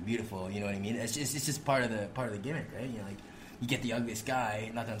fucking beautiful, you know what I mean? It's just part of the gimmick, right? You get the ugliest guy,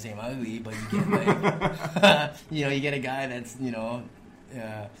 not that I'm saying I'm ugly, but you get you get a guy that's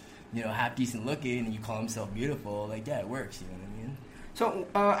half decent looking, and you call himself beautiful, it works, you know what I mean? So,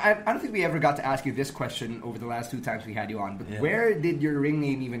 I don't think we ever got to ask you this question over the last 2 times we had you on, but where did your ring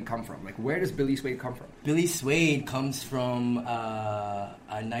name even come from? Where does Billy Swade come from? Billy Swade comes from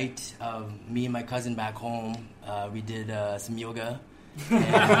a night of me and my cousin back home. We did some yoga.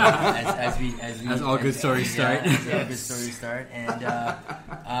 As all good stories start. And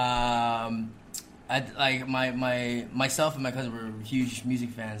myself and my cousin were huge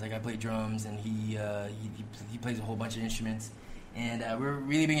music fans. I played drums, and he plays a whole bunch of instruments. And we're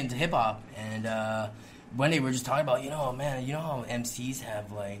really big into hip hop. And one day we were just talking about, man, how MCs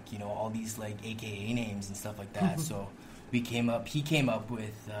have all these AKA names and stuff like that. So he came up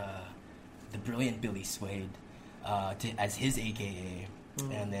with the brilliant Billy Swade as his AKA.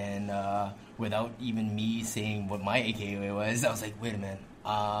 And then without even me saying what my AKA was, I was like, wait a minute.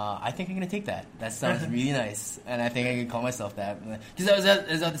 I think I'm going to take that. That sounds really nice. And I think I can call myself that. Because it was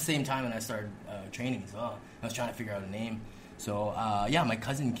at the same time when I started training as well. I was trying to figure out a name. So, my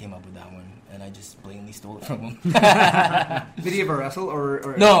cousin came up with that one, and I just blatantly stole it from him. Did he ever wrestle,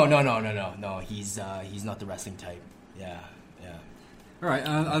 or? No. He's not the wrestling type. Yeah. All right,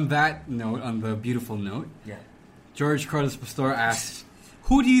 on that note, on the beautiful note, George Carlos Pastor asks,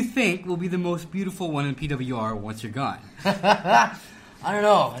 who do you think will be the most beautiful one in PWR once you're gone? I don't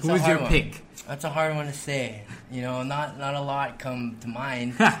know. Who is your pick? That's a hard one to say. You know, not a lot come to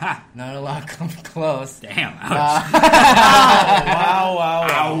mind. Not a lot come close. Damn. Wow.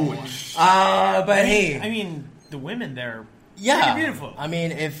 But hey, I mean, the women there. yeah, Pretty beautiful. I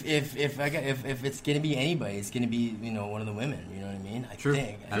mean, if it's gonna be anybody, it's gonna be one of the women. You know what I mean? I True.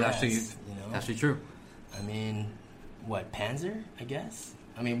 think. That's guess, actually true. I mean, what Panzer? I guess.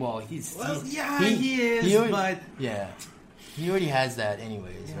 I mean, well, He is, already, but yeah, he already has that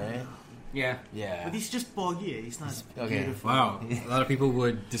anyways, right? Yeah. Yeah. he's just boggy. He's not Okay. beautiful. Wow. A lot of people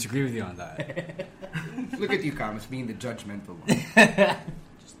would disagree with you on that. Look at you, Camus, being the judgmental one.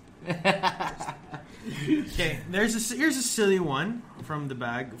 Okay, here's a silly one from the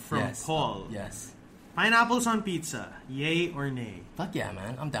bag from Yes. Paul. Yes. Pineapples on pizza, yay or nay? Fuck yeah,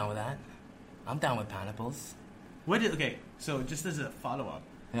 man! I'm down with that. I'm down with pineapples. Okay, so just as a follow up,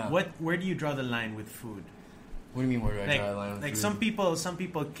 Yeah. where do you draw the line with food? What do you mean? Where do I draw the line with Like food? some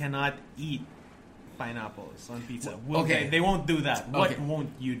people cannot eat pineapples on pizza. Okay. They won't do that. What Okay. won't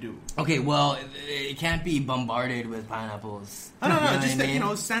you do? Okay, well, it can't be bombarded with pineapples. No, You know what just I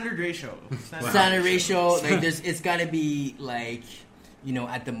mean? standard ratio. Standard ratio. Like, it's got to be like,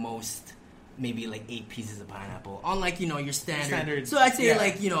 at the most, maybe like 8 pieces of pineapple on like your standard. So I'd say yeah.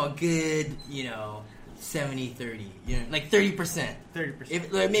 like a good 70-30. Like 30%.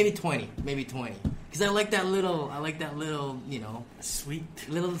 30%. Like maybe 20. Because I like that little. Sweet.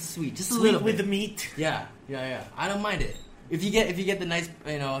 Little sweet, just a Sweet little with bit. the meat. Yeah. I don't mind it. If you get the nice,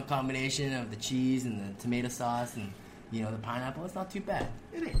 combination of the cheese and the tomato sauce and the pineapple, it's not too bad.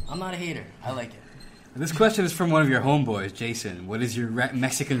 I'm not a hater. I like it. This question is from one of your homeboys, Jason. What is your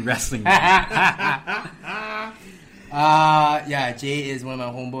Mexican wrestling name? Yeah, Jay is one of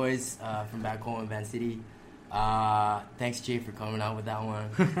my homeboys from back home in Van City. Thanks, Jay, for coming out with that one.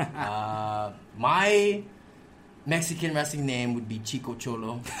 My Mexican wrestling name would be Chico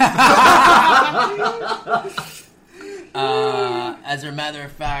Cholo. As a matter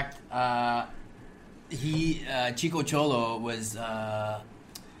of fact, Chico Cholo was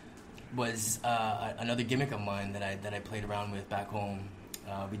another gimmick of mine that I played around with back home.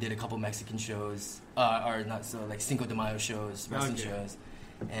 We did a couple Mexican shows, or not so like Cinco de Mayo shows, wrestling shows,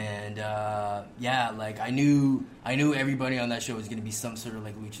 and like I knew everybody on that show was gonna be some sort of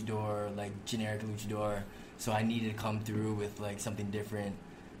like luchador, like generic luchador. So I needed to come through with like something different,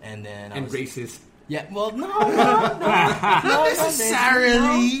 and then racist. Yeah, well, no, not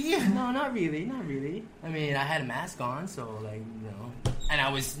necessarily. No, not really. I mean, I had a mask on, so like and I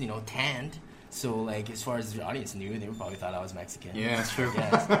was tanned. So like as far as the audience knew, they probably thought I was Mexican. Yeah, that's true.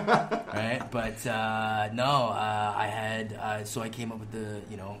 Yes. Right, but I had so I came up with the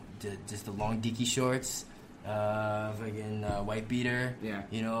just the long dicky shorts. Fucking white beater,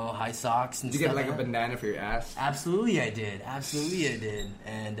 high socks and Did you stuff. get like a bandana for your ass? Absolutely I did,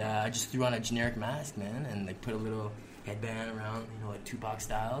 and I just threw on a generic mask, man, and like put a little headband around, like Tupac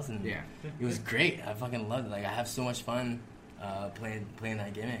styles, and it was great. I fucking loved it. Like I have so much fun playing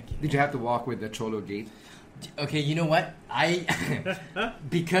that gimmick. Did you have to walk with the Cholo gait? Okay, you know what?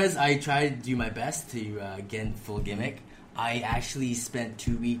 Because I tried to do my best to get in full gimmick, I actually spent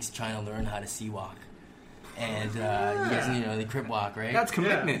 2 weeks trying to learn how to sea walk. And you guys the crip walk, right? That's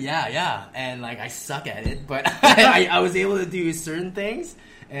commitment. Yeah. And like I suck at it, but I was able to do certain things.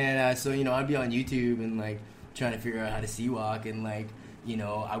 And so I'd be on YouTube and like trying to figure out how to sea walk, and like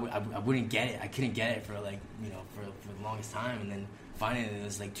I wouldn't get it. I couldn't get it for like for the longest time, and then finally it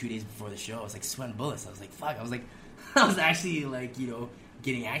was like 2 days before the show. I was like sweating bullets. I was like fuck. I was actually like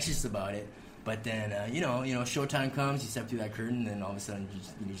getting anxious about it. But then showtime comes, you step through that curtain, and then all of a sudden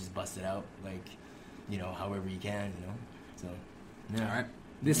you just bust it out like. However you can, So, yeah. All right.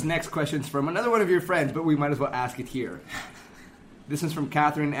 This next question's from another one of your friends, but we might as well ask it here. This is from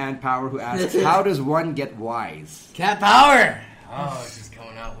Catherine Ann Power, who asks, how does one get wise? Cat Power! Oh, just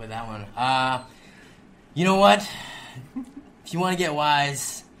coming out with that one. You know what? If you want to get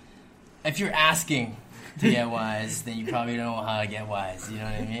wise, if you're asking to get wise, then you probably don't know how to get wise. You know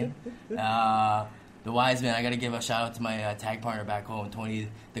what I mean? The wise man, I got to give a shout out to my tag partner back home, Tony,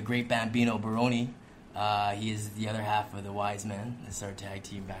 the great Bambino Baroni. He is the other half of the Wise Men. That's our tag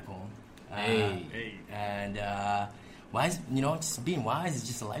team back home. And wise, just being wise is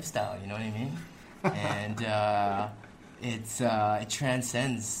just a lifestyle. You know what I mean? And it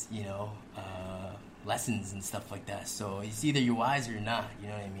transcends, lessons and stuff like that. So it's either you're wise or you're not. You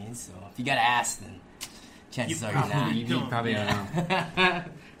know what I mean? So if you got to ask, then chances are you're not. You probably don't know.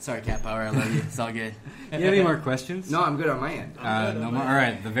 Sorry, Cat Power. I love you. It's all good. You have any more questions? No, I'm good on my end. No more. All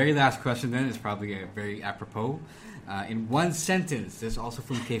right. The very last question then is probably very apropos. In one sentence, this is also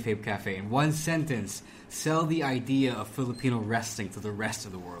from Kayfabe Cafe. In one sentence, sell the idea of Filipino wrestling to the rest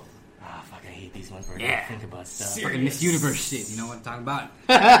of the world. Fuck, I hate these ones where I think about stuff. Fucking Miss Universe shit. You know what I'm talking about?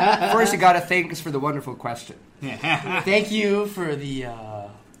 First, you gotta thank us for the wonderful question. Thank you for the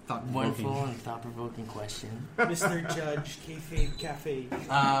Thought-provoking. wonderful and thought-provoking question. Mr. Judge, Kayfabe Cafe.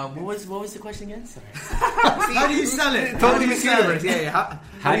 What was the question again? Sorry. How do you sell it? Totally Miss Universe. Yeah.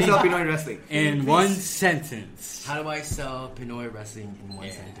 How do you sell Pinoy wrestling? In one sentence. How do I sell Pinoy wrestling in one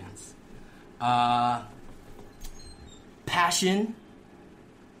sentence? Passion,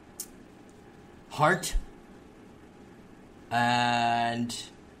 heart, and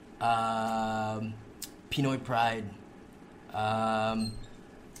Pinoy pride.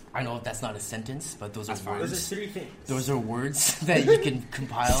 I know that's not a sentence, but those are words. Those are 3 things. Those are words that you can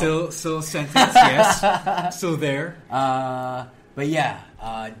compile. Still sentence, yes. Still there. But yeah,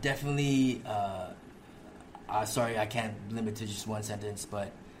 definitely. Sorry, I can't limit to just one sentence.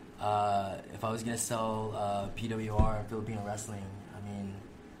 But if I was gonna sell PWR and Filipino wrestling, I mean,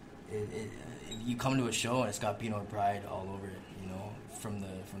 if you come to a show and it's got Pinoy pride all over it, you know, from the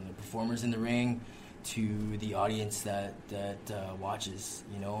performers in the ring to the audience that watches,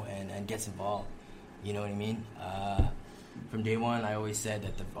 you know, and gets involved. You know what I mean? From day one, I always said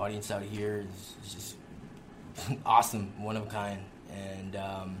that the audience out here is just awesome, one of a kind, and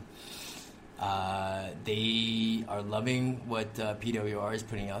they are loving what PWR is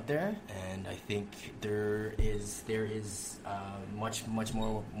putting out there, and I think there is much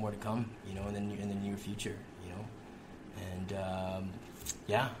more to come, you know, in the near future, you know, and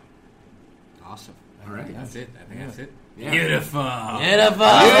yeah. Awesome. All right. That's it. I think that's it. Yeah. Beautiful. Love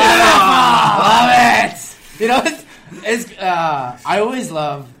it. You know, it's I always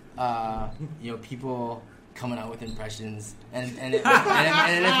love you know, people coming out with impressions, and if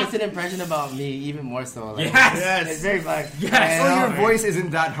it's an impression about me, even more so. Like, it's very fun. Yes. So your voice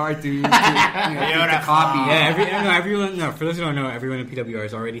isn't that hard to copy. Yeah, everyone. No, for those who don't know, everyone in PWR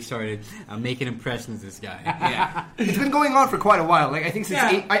has already started making impressions of this guy. Yeah, it's been going on for quite a while. Like I think since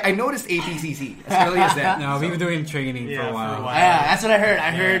I noticed APCC as early as that. No, we've been doing training for a while. Yeah, that's what I heard. I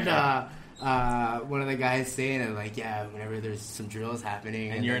heard one of the guys saying it, like, whenever there's some drills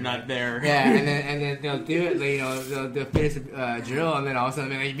happening and you're not there. Yeah, and then they'll do it, like, you know, they'll finish a drill, and then all of a sudden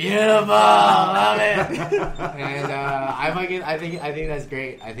they're like, beautiful, love it. And I think that's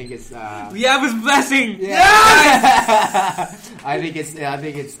great. I think it's we have his blessing. Yeah. Yes! I think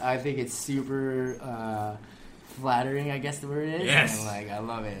it's super flattering, I guess the word is. Yes. And, like, I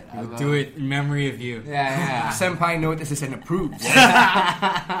love it. We'll do it in memory of you. Yeah. Senpai notices and approves.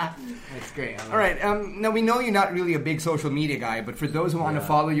 That's great. All right. Now we know you're not really a big social media guy, but for those who want to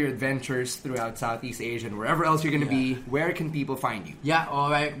follow your adventures throughout Southeast Asia and wherever else you're going to be, where can people find you? Yeah.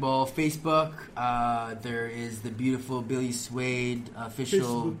 All right. Well, Facebook. There is the beautiful Billy Suede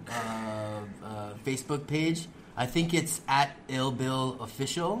official Facebook page. I think it's at IlBill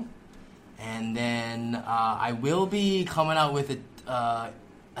Official. And then I will be coming out with I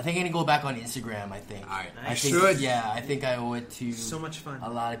think I'm going to go back on Instagram, I think. All right. I think, should. Yeah, I think I owe it to So much fun. a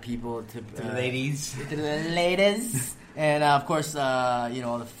lot of people. To the ladies. To the ladies. And, of course, you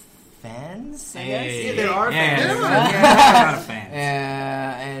know, the fans, I guess. Yeah, there are fans. There's a lot of fans.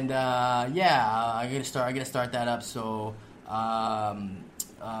 And I gotta start that up. So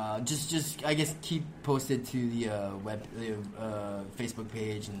just I guess keep posted to the Facebook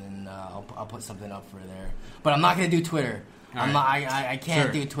page, and then I'll put something up for there. But I'm not gonna do Twitter. I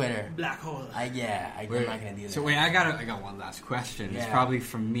can't do Twitter. Black hole. I'm not gonna do that. So wait, I got one last question. It's Yeah. probably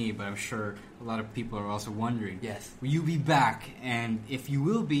from me, but I'm sure a lot of people are also wondering. Yes. Will you be back? And if you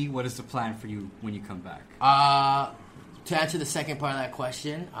will be, what is the plan for you when you come back? To answer the second part of that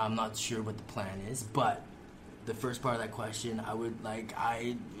question, I'm not sure what the plan is, but the first part of that question, I would like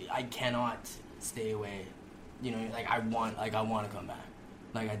I cannot stay away. You know, like I want to come back.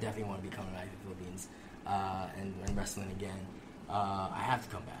 Like I definitely want to be coming back to the Philippines and wrestling again. I have to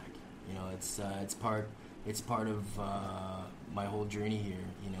come back. You know, it's part of my whole journey here.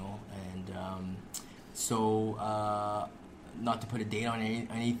 You know, and so not to put a date on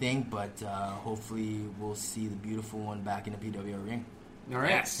anything, but hopefully we'll see the beautiful one back in the PWR ring. All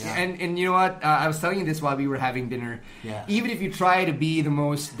right. Yes. Yeah. And you know what? I was telling you this while we were having dinner. Yeah. Even if you try to be the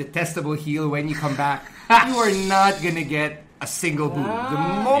most detestable heel when you come back, you are not going to get a single boo.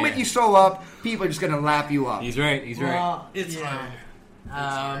 The moment you show up, people are just going to lap you up. He's right. He's right. Well, It's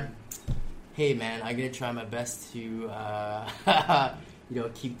hard. Hey man, I'm gonna try my best to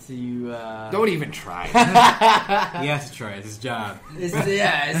keep to Don't even try. He has to try. It's his job.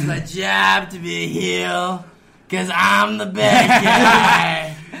 It's my job to be a heel, cause I'm the bad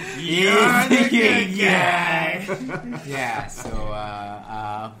guy. You're the good guy. Yeah, so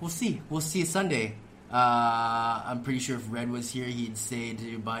we'll see. We'll see Sunday. I'm pretty sure if Red was here, he'd say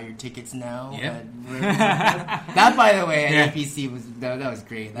to buy your tickets now. Yeah. That, by the way, at APC was that was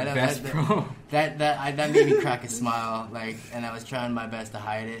great. That made me crack a smile. And I was trying my best to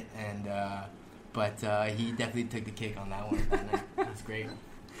hide it, but he definitely took the cake on that one. It was great.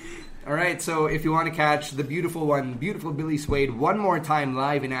 All right, so if you want to catch the beautiful Billy Suede one more time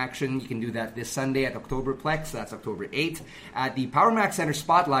live in action, you can do that this Sunday at Oktoberplex. That's October 8th at the Power Max Center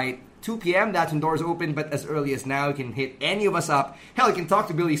Spotlight. 2 p.m. That's when doors open, but as early as now, you can hit any of us up. Hell, you can talk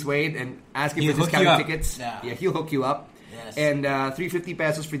to Billy Suede and ask him for discounted tickets. Yeah, he'll hook you up. Yes. And 350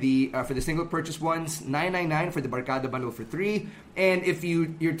 pesos for the single purchase ones, 999 for the Barkada bundle for 3. And if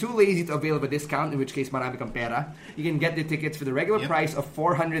you're too lazy to avail of a discount, in which case marami kang pera, you can get the tickets for the regular price of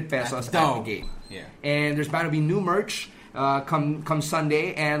 400 pesos at the gate. Yeah. And there's bound to be new merch come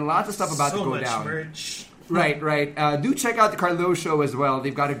Sunday, and lots of stuff about to go down. Merch. Right. Do check out the Carlo Show as well.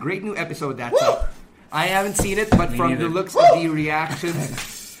 They've got a great new episode that's up. I haven't seen it, but from the looks of the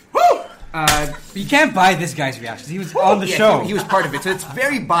reactions, you can't buy this guy's reactions. He was on the show. He was part of it, so it's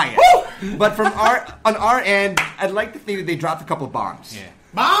very biased. But on our end, I'd like to think that they dropped a couple bombs. Yeah.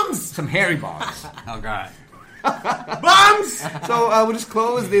 Bombs! Some hairy bombs. Oh God. Bombs! So we'll just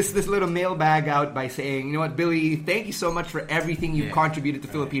close this little mailbag out by saying, you know what, Billy, thank you so much for everything you've contributed to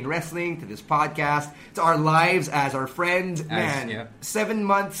Philippine wrestling, to this podcast, to our lives as our friend. Man, 7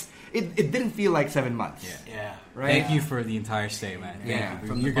 months. It didn't feel like 7 months. Yeah. Right? Thank you for the entire stay, man. Yeah.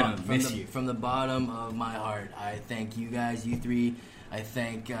 You're gonna miss you. From the bottom of my heart, I thank you guys, you three. I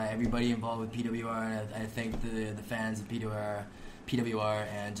thank everybody involved with PWR, and I thank the fans of PWR,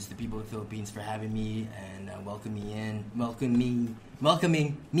 and just the people of the Philippines for having me and welcoming me in.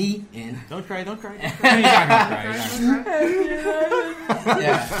 Don't cry. You're not gonna cry.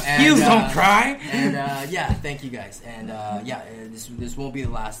 Heels don't cry. And thank you guys. And this won't be the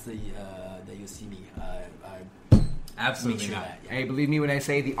last that you'll see me. Absolutely sure not. that, Hey, believe me when I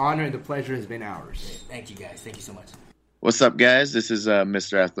say the honor and the pleasure has been ours. Thank you guys. Thank you so much. What's up, guys? This is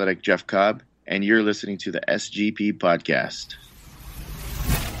Mr. Athletic Jeff Cobb, and you're listening to the SGP Podcast.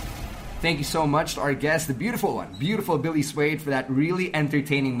 Thank you so much to our guest, the beautiful Billy Suede, for that really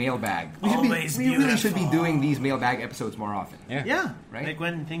entertaining mailbag. We really should be doing these mailbag episodes more often. Yeah. Right? Like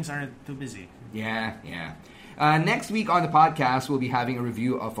when things aren't too busy. Yeah. Next week on the podcast, we'll be having a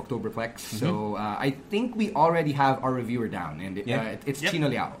review of Oktoberplex. So I think we already have our reviewer down, and it's Chino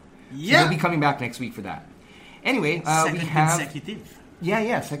Liao. So we'll be coming back next week for that. Anyway, we have... consecutive.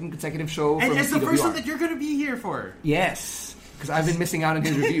 Second consecutive show And from it's the PWR. first one that you're going to be here for. Yes, because I've been missing out on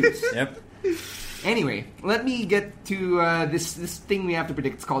his reviews. Yep. Anyway, let me get to this thing we have to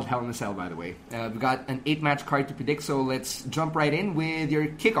predict. It's called Hell in a Cell, by the way. We've got an 8-match card to predict, so let's jump right in with your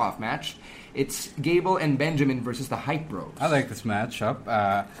kickoff match. It's Gable and Benjamin versus the Hype Bros. I like this matchup.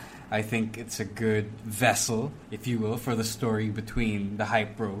 I think it's a good vessel, if you will, for the story between the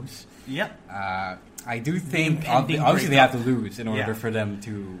Hype Bros. Yep. I do think impending obviously they breakup. have to lose in order for them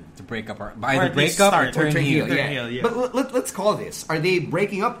to break up, or either at break least up start, or turn heel. Yeah. But let's call this. Are they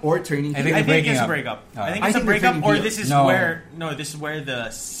breaking up or turning heel? I think breaking it's a up. breakup. Oh. I think I it's a think they're breakup, turning or heel. this is No. where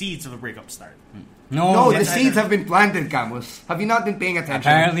the seeds of the breakup start. No, the that's seeds either. have been planted, Camus. Have you not been paying attention?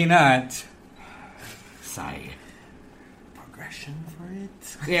 Apparently not. Sigh. Progression for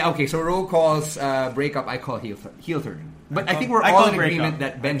it. Yeah, okay, so roll calls breakup, I call heel turn. But I think we're I all call in breakup. agreement I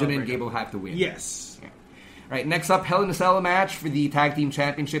that call Benjamin and breakup. Gable have to win. Yes. Right, next up, Hell in a Cell match for the Tag Team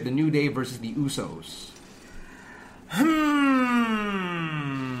Championship, the New Day versus the Usos.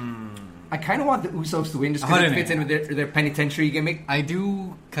 I kind of want the Usos to win just because it fits in with their penitentiary gimmick. I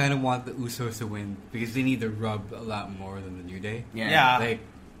do kind of want the Usos to win because they need to rub a lot more than the New Day. Yeah. Like,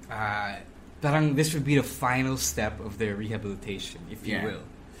 parang this would be the final step of their rehabilitation, if you will.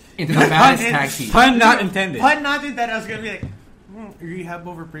 Into the balanced tag team. Pun not intended. Pun not intended. I was going to be like, rehab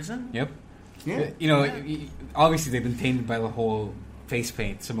over prison? Yep. Yeah. You know, obviously they've been tainted by the whole face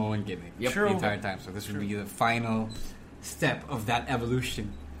paint Samoan gimmick True. the entire time. So this would be the final step of that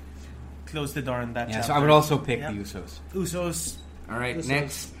evolution. Close the door on that Yeah, chapter. so I would also pick the Usos. Usos. All right, Usos.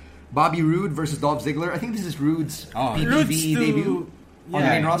 next, Bobby Roode versus Dolph Ziggler. I think this is Rude's PPV Rude's to- debut on the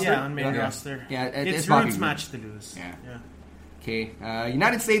main roster. Yeah, on main roster. Yeah, it's Bobby Rude's Roode. match to lose. Yeah. Okay,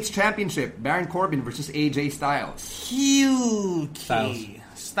 United States Championship, Baron Corbin versus AJ Styles. Huge.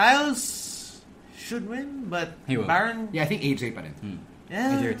 Styles. should win, but He will. Baron... Yeah, I think AJ pa rin.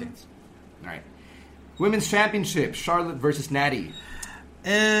 Yeah. It irritates. All right. Women's Championship, Charlotte versus Natty.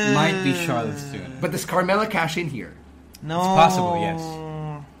 Might be Charlotte soon. But does Carmella cash in here? No. It's possible, yes.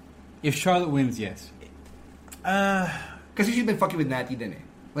 If Charlotte wins, yes. Because she's been fucking with Natty then eh.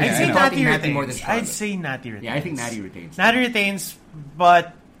 Like, I'd she's say been Natty talking Natty more than retains. Charlotte. I'd say Natty retains. Yeah, I think Natty retains. Natty retains,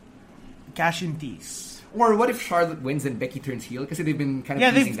 but cash-in tease. Or what if Charlotte wins and Becky turns heel? Because they've been kind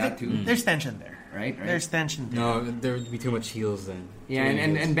of teasing that too. There's tension there. Right? There's tension there. No, there would be too much heels then. Yeah,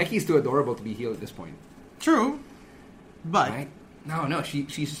 and Becky's too adorable to be heel at this point. True. But... Right? No,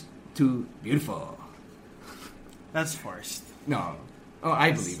 she's too beautiful. That's forced. No. Oh,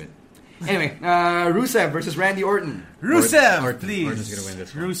 I believe it. Anyway, Rusev versus Randy Orton. Rusev, please. Orton's gonna win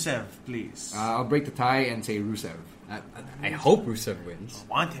this one. Rusev, please. I'll break the tie and say Rusev. I hope Rusev wins.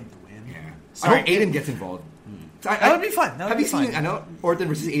 I want him to win. Yeah. Sorry, Aiden gets involved. That would be fun. Have you seen, I know, Orton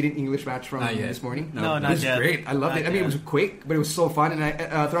versus Aiden English match from this morning? No, it not was yet. great. I loved it. I mean, it was quick, but it was so fun.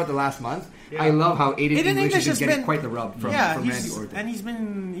 And throughout the last month, Yeah. I love how Aiden English is has getting been quite the rub from Randy Orton. And he's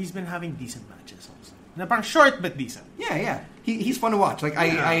been having decent matches also. Na parang short but decent. Yeah. He's fun to watch. Like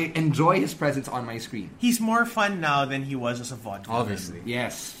I enjoy his presence on my screen. He's more fun now than he was as a VOD. Obviously.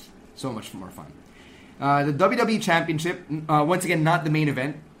 Yes, so much more fun. The WWE Championship, once again, not the main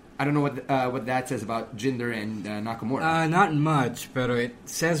event. I don't know what that says about Jinder and Nakamura. Not much, but it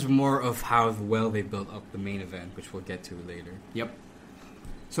says more of how well they built up the main event, which we'll get to later. Yep.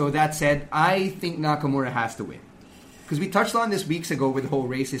 So that said, I think Nakamura has to win. Because we touched on this weeks ago with the whole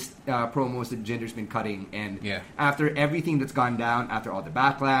racist promos that Jinder's been cutting. And after everything that's gone down, after all the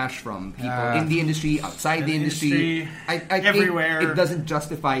backlash from people in the industry, outside the industry, I everywhere, think it doesn't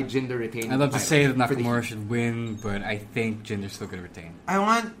justify Jinder retaining. I'd love to say that Nakamura should win, but I think Jinder's still going to retain. I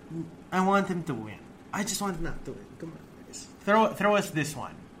want him to win. I just want him not to win. Come on, guys. Throw us this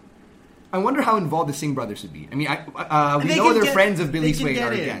one. I wonder how involved the Singh brothers would be. I mean, we know they're friends of Billy Sway,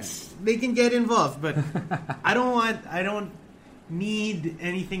 our guests. They can get involved, but I don't need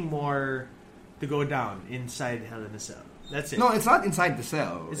anything more to go down inside Hell in a Cell. That's it. No, it's not inside the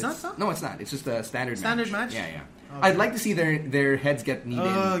cell. It's not so? No, it's not. It's just a standard match. Yeah. Okay. I'd like to see their heads get kneed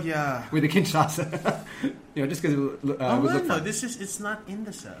in with the Kinshasa. Just because it would look fun. It's not in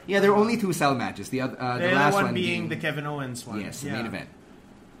the cell. Yeah, there are only 2 cell matches. The last one being the Kevin Owens one. Yes, the main event.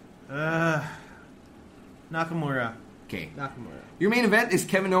 Nakamura. Okay. Nakamura. Your main event is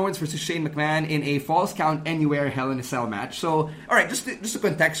Kevin Owens versus Shane McMahon in a Falls Count Anywhere Hell in a Cell match. So, all right, just to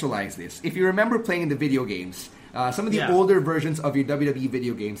contextualize this, if you remember playing the video games, some of the older versions of your WWE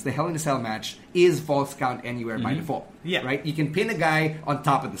video games, the Hell in a Cell match is Falls Count Anywhere by default. Yeah. Right? You can pin a guy on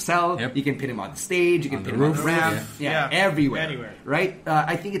top of the cell. Yep. You can pin him on the stage. You can pin him on the ramp. Yeah, everywhere. Anywhere. Right?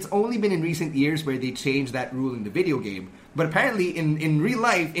 I think it's only been in recent years where they changed that rule in the video game. But apparently, in real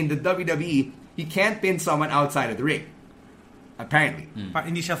life, in the WWE, you can't pin someone outside of the ring. Apparently.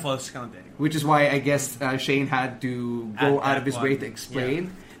 Hindi siya false count anyway. Which is why I guess Shane had to go out of his way to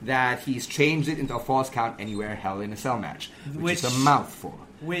explain that he's changed it into a Falls Count Anywhere Hell in a Cell match. Which is a mouthful.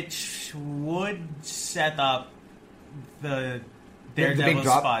 Which would set up the Daredevil big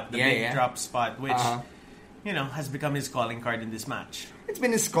drop spot. The big drop spot, which, has become his calling card in this match. It's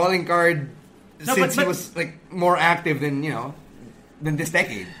been his calling card since he was more active than this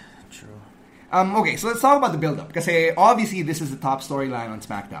decade. True. Okay, so let's talk about the build-up. Because obviously this is the top storyline on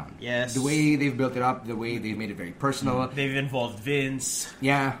SmackDown. Yes. The way they've built it up, the way they've made it very personal. They've involved Vince.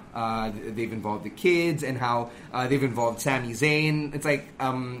 Yeah, they've involved the kids and how they've involved Sami Zayn. It's like,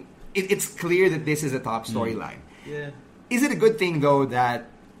 it's clear that this is a top storyline. Yeah. Is it a good thing, though, that,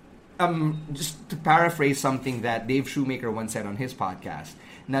 just to paraphrase something that Dave Shoemaker once said on his podcast,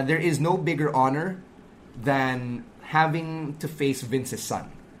 now there is no bigger honor than having to face Vince's son.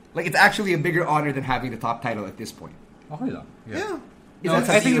 Like, it's actually a bigger honor than having the top title at this point. Yeah.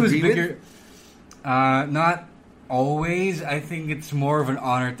 I think it was bigger. Not always. I think it's more of an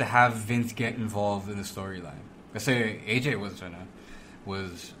honor to have Vince get involved in the storyline. I say AJ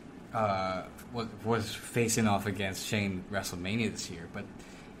was facing off against Shane WrestleMania this year, but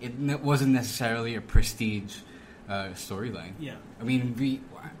it wasn't necessarily a prestige storyline. Yeah. I mean,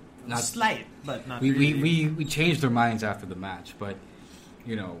 slight, but not really. We changed our minds after the match, but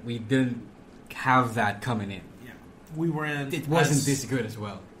we didn't have that coming in. Yeah, we weren't. It wasn't this good as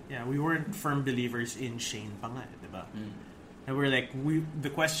well. Yeah, we weren't firm believers in Shane pa nga, diba? And we're like, the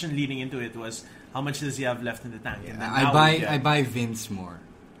question leading into it was, how much does he have left in the tank? Yeah, and then I buy Vince more.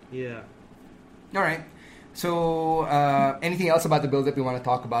 Yeah. All right. So, anything else about the build-up you want to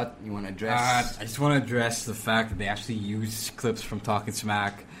talk about? You want to address? I just want to address the fact that they actually used clips from Talking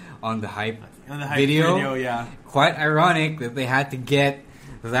Smack on the hype video. Yeah. Quite ironic that they had to get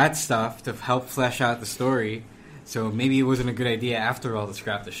that stuff to help flesh out the story. So maybe it wasn't a good idea after all to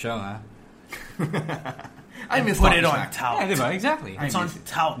scrap the show, huh? I miss put it on tout. Yeah, exactly. It's on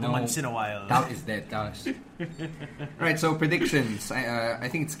tout once in a while. Tout is dead. Right, so predictions. I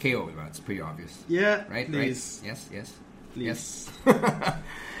think it's KO. It's pretty obvious. Yeah. Right? Please. Right? Yes. Please. Yes. All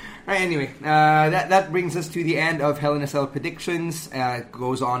Alright, anyway, that brings us to the end of Hell in a Cell predictions. It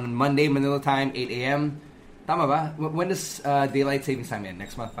goes on Monday, Manila time, 8 a.m. Tama ba? When does Daylight Savings Time end?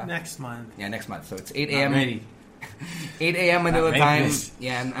 Next month pa? Next month. Yeah, next month. So it's 8 a.m. Not ready. 8 a.m. Manila Not time. this.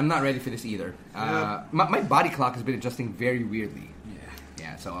 Yeah, I'm not ready for this either. My body clock has been adjusting very weirdly.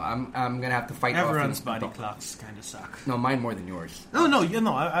 Yeah, so I'm gonna have to fight. Everyone's off body clocks kind of suck. No, mine more than yours. No.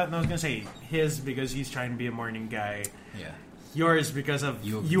 I was gonna say his because he's trying to be a morning guy. Yeah. Yours because of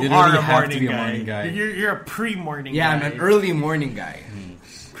you literally are a have to morning be a guy. morning guy. You're a pre-morning Yeah, guy. I'm an early morning guy.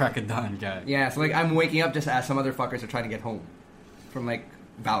 Crack of dawn guy. Yeah, so like I'm waking up just as some other fuckers are trying to get home from like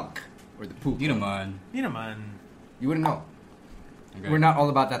Valk or the poop. You know, man. You know, man. You wouldn't know. Okay. We're not all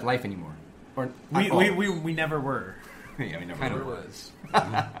about that life anymore. Or We never were. Yeah, we never Kind were. of was.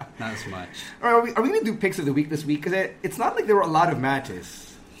 Not as much. Are we going to do picks of the week this week? Because it's not like there were a lot of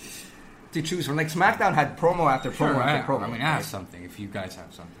matches to choose from. Like SmackDown had promo after promo Sure, after promo. I mean, I have something. If you guys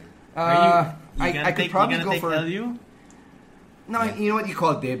have something. I could probably go for LU? No, you know what? You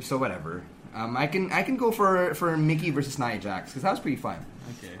call dibs, so whatever. I can go for Mickey versus Nia Jax because that was pretty fun.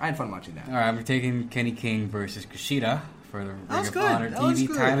 Okay. I had fun watching that. All right, I'm taking Kenny King versus Kushida for the Ring was of good. Honor That was TV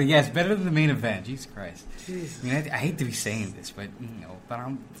good. title. Yes, better than the main event. Jesus Christ. Jesus. I mean, I hate to be saying this, but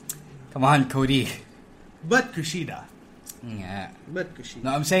come on, Cody. But Kushida. Yeah. But Kushida.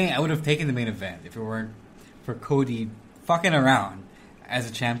 No, I'm saying I would have taken the main event if it weren't for Cody fucking around as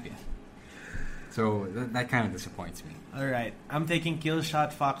a champion. So that kind of disappoints me. All right, I'm taking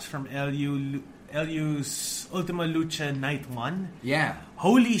Killshot Fox from LU's Ultima Lucha Night 1. Yeah.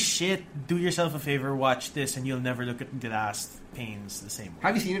 Holy shit, do yourself a favor, watch this, and you'll never look at Glass Panes the same way.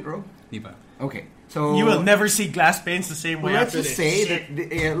 Have you seen it, Ro? Diba? Okay, so You will never see Glass Panes the same way Let's after just this.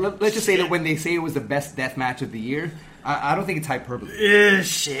 say that. Let's just say that when they say it was the best death match of the year, I don't think it's hyperbole.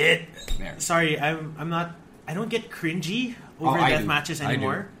 Shit. There. Sorry, I'm not. I don't get cringy over I death do. matches I do.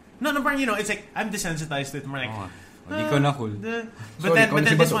 anymore. No, but it's like I'm desensitized to it. More like, Di ko na cool. But Sorry, then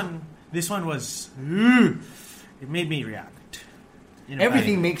konnichiwa this to. this one was. It made me react. In a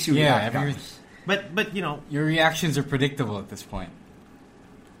Everything bad way. makes you Yeah, react. every- guys. But Your reactions are predictable at this point.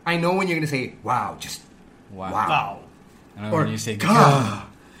 I know when you're gonna say "wow," just Wow. wow. I know Or, when you say "Gah."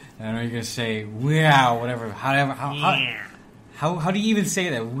 I know you're gonna say wow, whatever. Yeah. How do you even say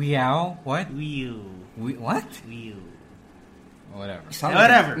that? Wow? What? Wheel. What? Wheel. Whatever. You sound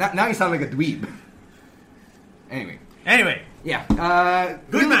Whatever. Now you sound like a dweeb. Anyway, yeah,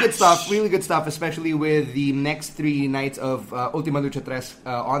 really match. good stuff. Really good stuff, especially with the next 3 nights of Ultima Lucha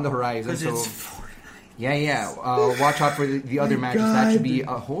 3 on the horizon. Because So it's 4 yeah. Watch out for the other matches. That should be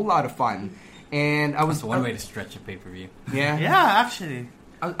a whole lot of fun. And I was That's one way to stretch a pay-per-view. Yeah. Yeah, actually.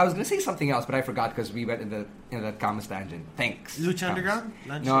 I was gonna say something else, but I forgot because we went in that Camus tangent. Thanks. Lucha Camus. Underground?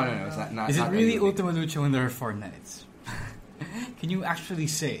 No, it's not. Is it not really really. Ultima Lucha when there are 4 nights? Can you actually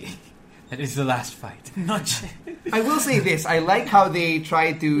say that is the last fight? Not shit. I will say this: I like how they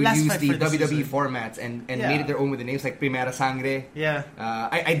tried to Last use fight the for the WWE season. formats and Yeah. made it their own with the names like Primera Sangre. Yeah.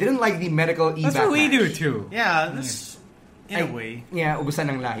 I didn't like the medical evac That's what we match. do too. Yeah, that's in a I- way. Yeah, ubusan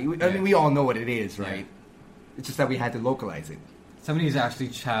ng lahi. I mean, we all know what it is, right? It's just that we had to localize it. Somebody's actually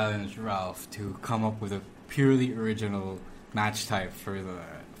challenged Ralph to come up with a purely original match type for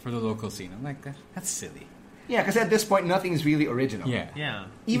the local scene. I'm like, that's silly. Yeah, because at this point, nothing is really original. Yeah. Yeah.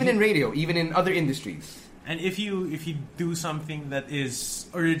 Even in radio, even in other industries. And if you do something that is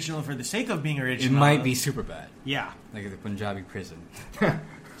original for the sake of being It original, might be super bad. Yeah. Like the Punjabi prison.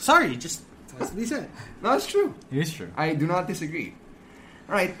 Sorry, just that's what he said. No, it's true. It is true. I do not disagree.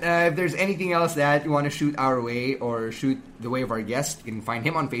 All right, if there's anything else that you want to shoot our way or shoot the way of our guest, you can find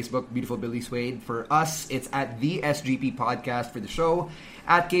him on Facebook, Beautiful Billy Suede. For us, it's at the SGP Podcast for the show,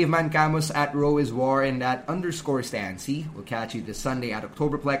 at Caveman Camus, at Row is War, and at _Stancy. We'll catch you this Sunday at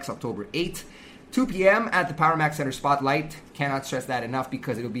Oktoberplex, October 8th. 2 p.m. at the Power Max Center Spotlight. Cannot stress that enough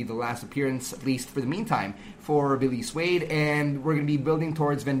because it'll be the last appearance, at least for the meantime, for Billy Suede. And we're going to be building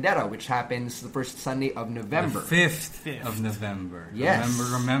towards Vendetta, which happens the first Sunday of November. The 5th of November. Yes.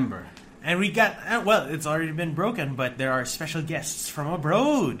 Remember. And we got it's already been broken, but there are special guests from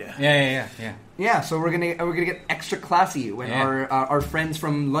abroad. Yeah. Yeah, so we're gonna get extra classy when our friends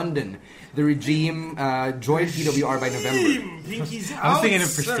from London, the Regime, join PWR by November. Pinky's I was thinking of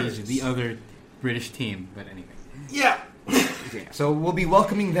out, Prestige, sirs. the other British team, but anyway. Yeah. Yeah, so we'll be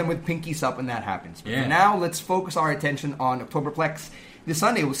welcoming them with pinkies up when that happens. But Yeah. for now, let's focus our attention on Oktoberplex this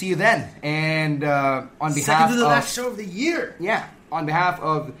Sunday. We'll see you then. And on behalf Second to the of last show of the year. yeah, on behalf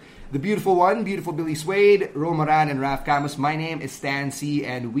of the beautiful one, Beautiful Billy Suede, Ro Moran, and Raf Camus, my name is Stan C,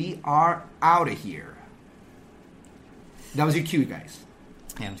 and we are out of here. That was your cue, guys.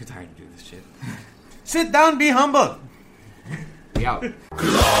 Yeah, I'm too tired to do this shit. Sit down, be humble. We out. Glorious.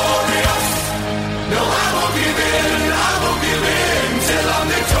 No, I won't give in. I won't give in till I'm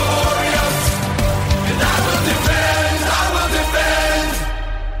victorious. And I will defend. I will defend.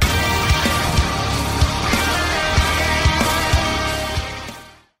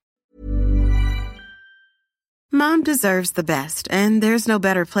 Mom deserves the best, and there's no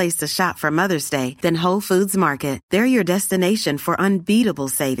better place to shop for Mother's Day than Whole Foods Market. They're your destination for unbeatable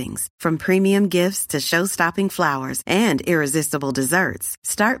savings, from premium gifts to show-stopping flowers and irresistible desserts.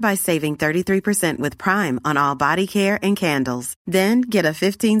 Start by saving 33% with Prime on all body care and candles. Then get a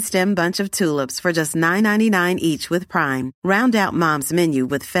 15-stem bunch of tulips for just $9.99 each with Prime. Round out Mom's menu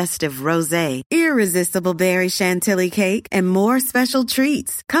with festive rosé, irresistible berry chantilly cake, and more special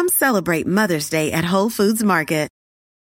treats. Come celebrate Mother's Day at Whole Foods Market.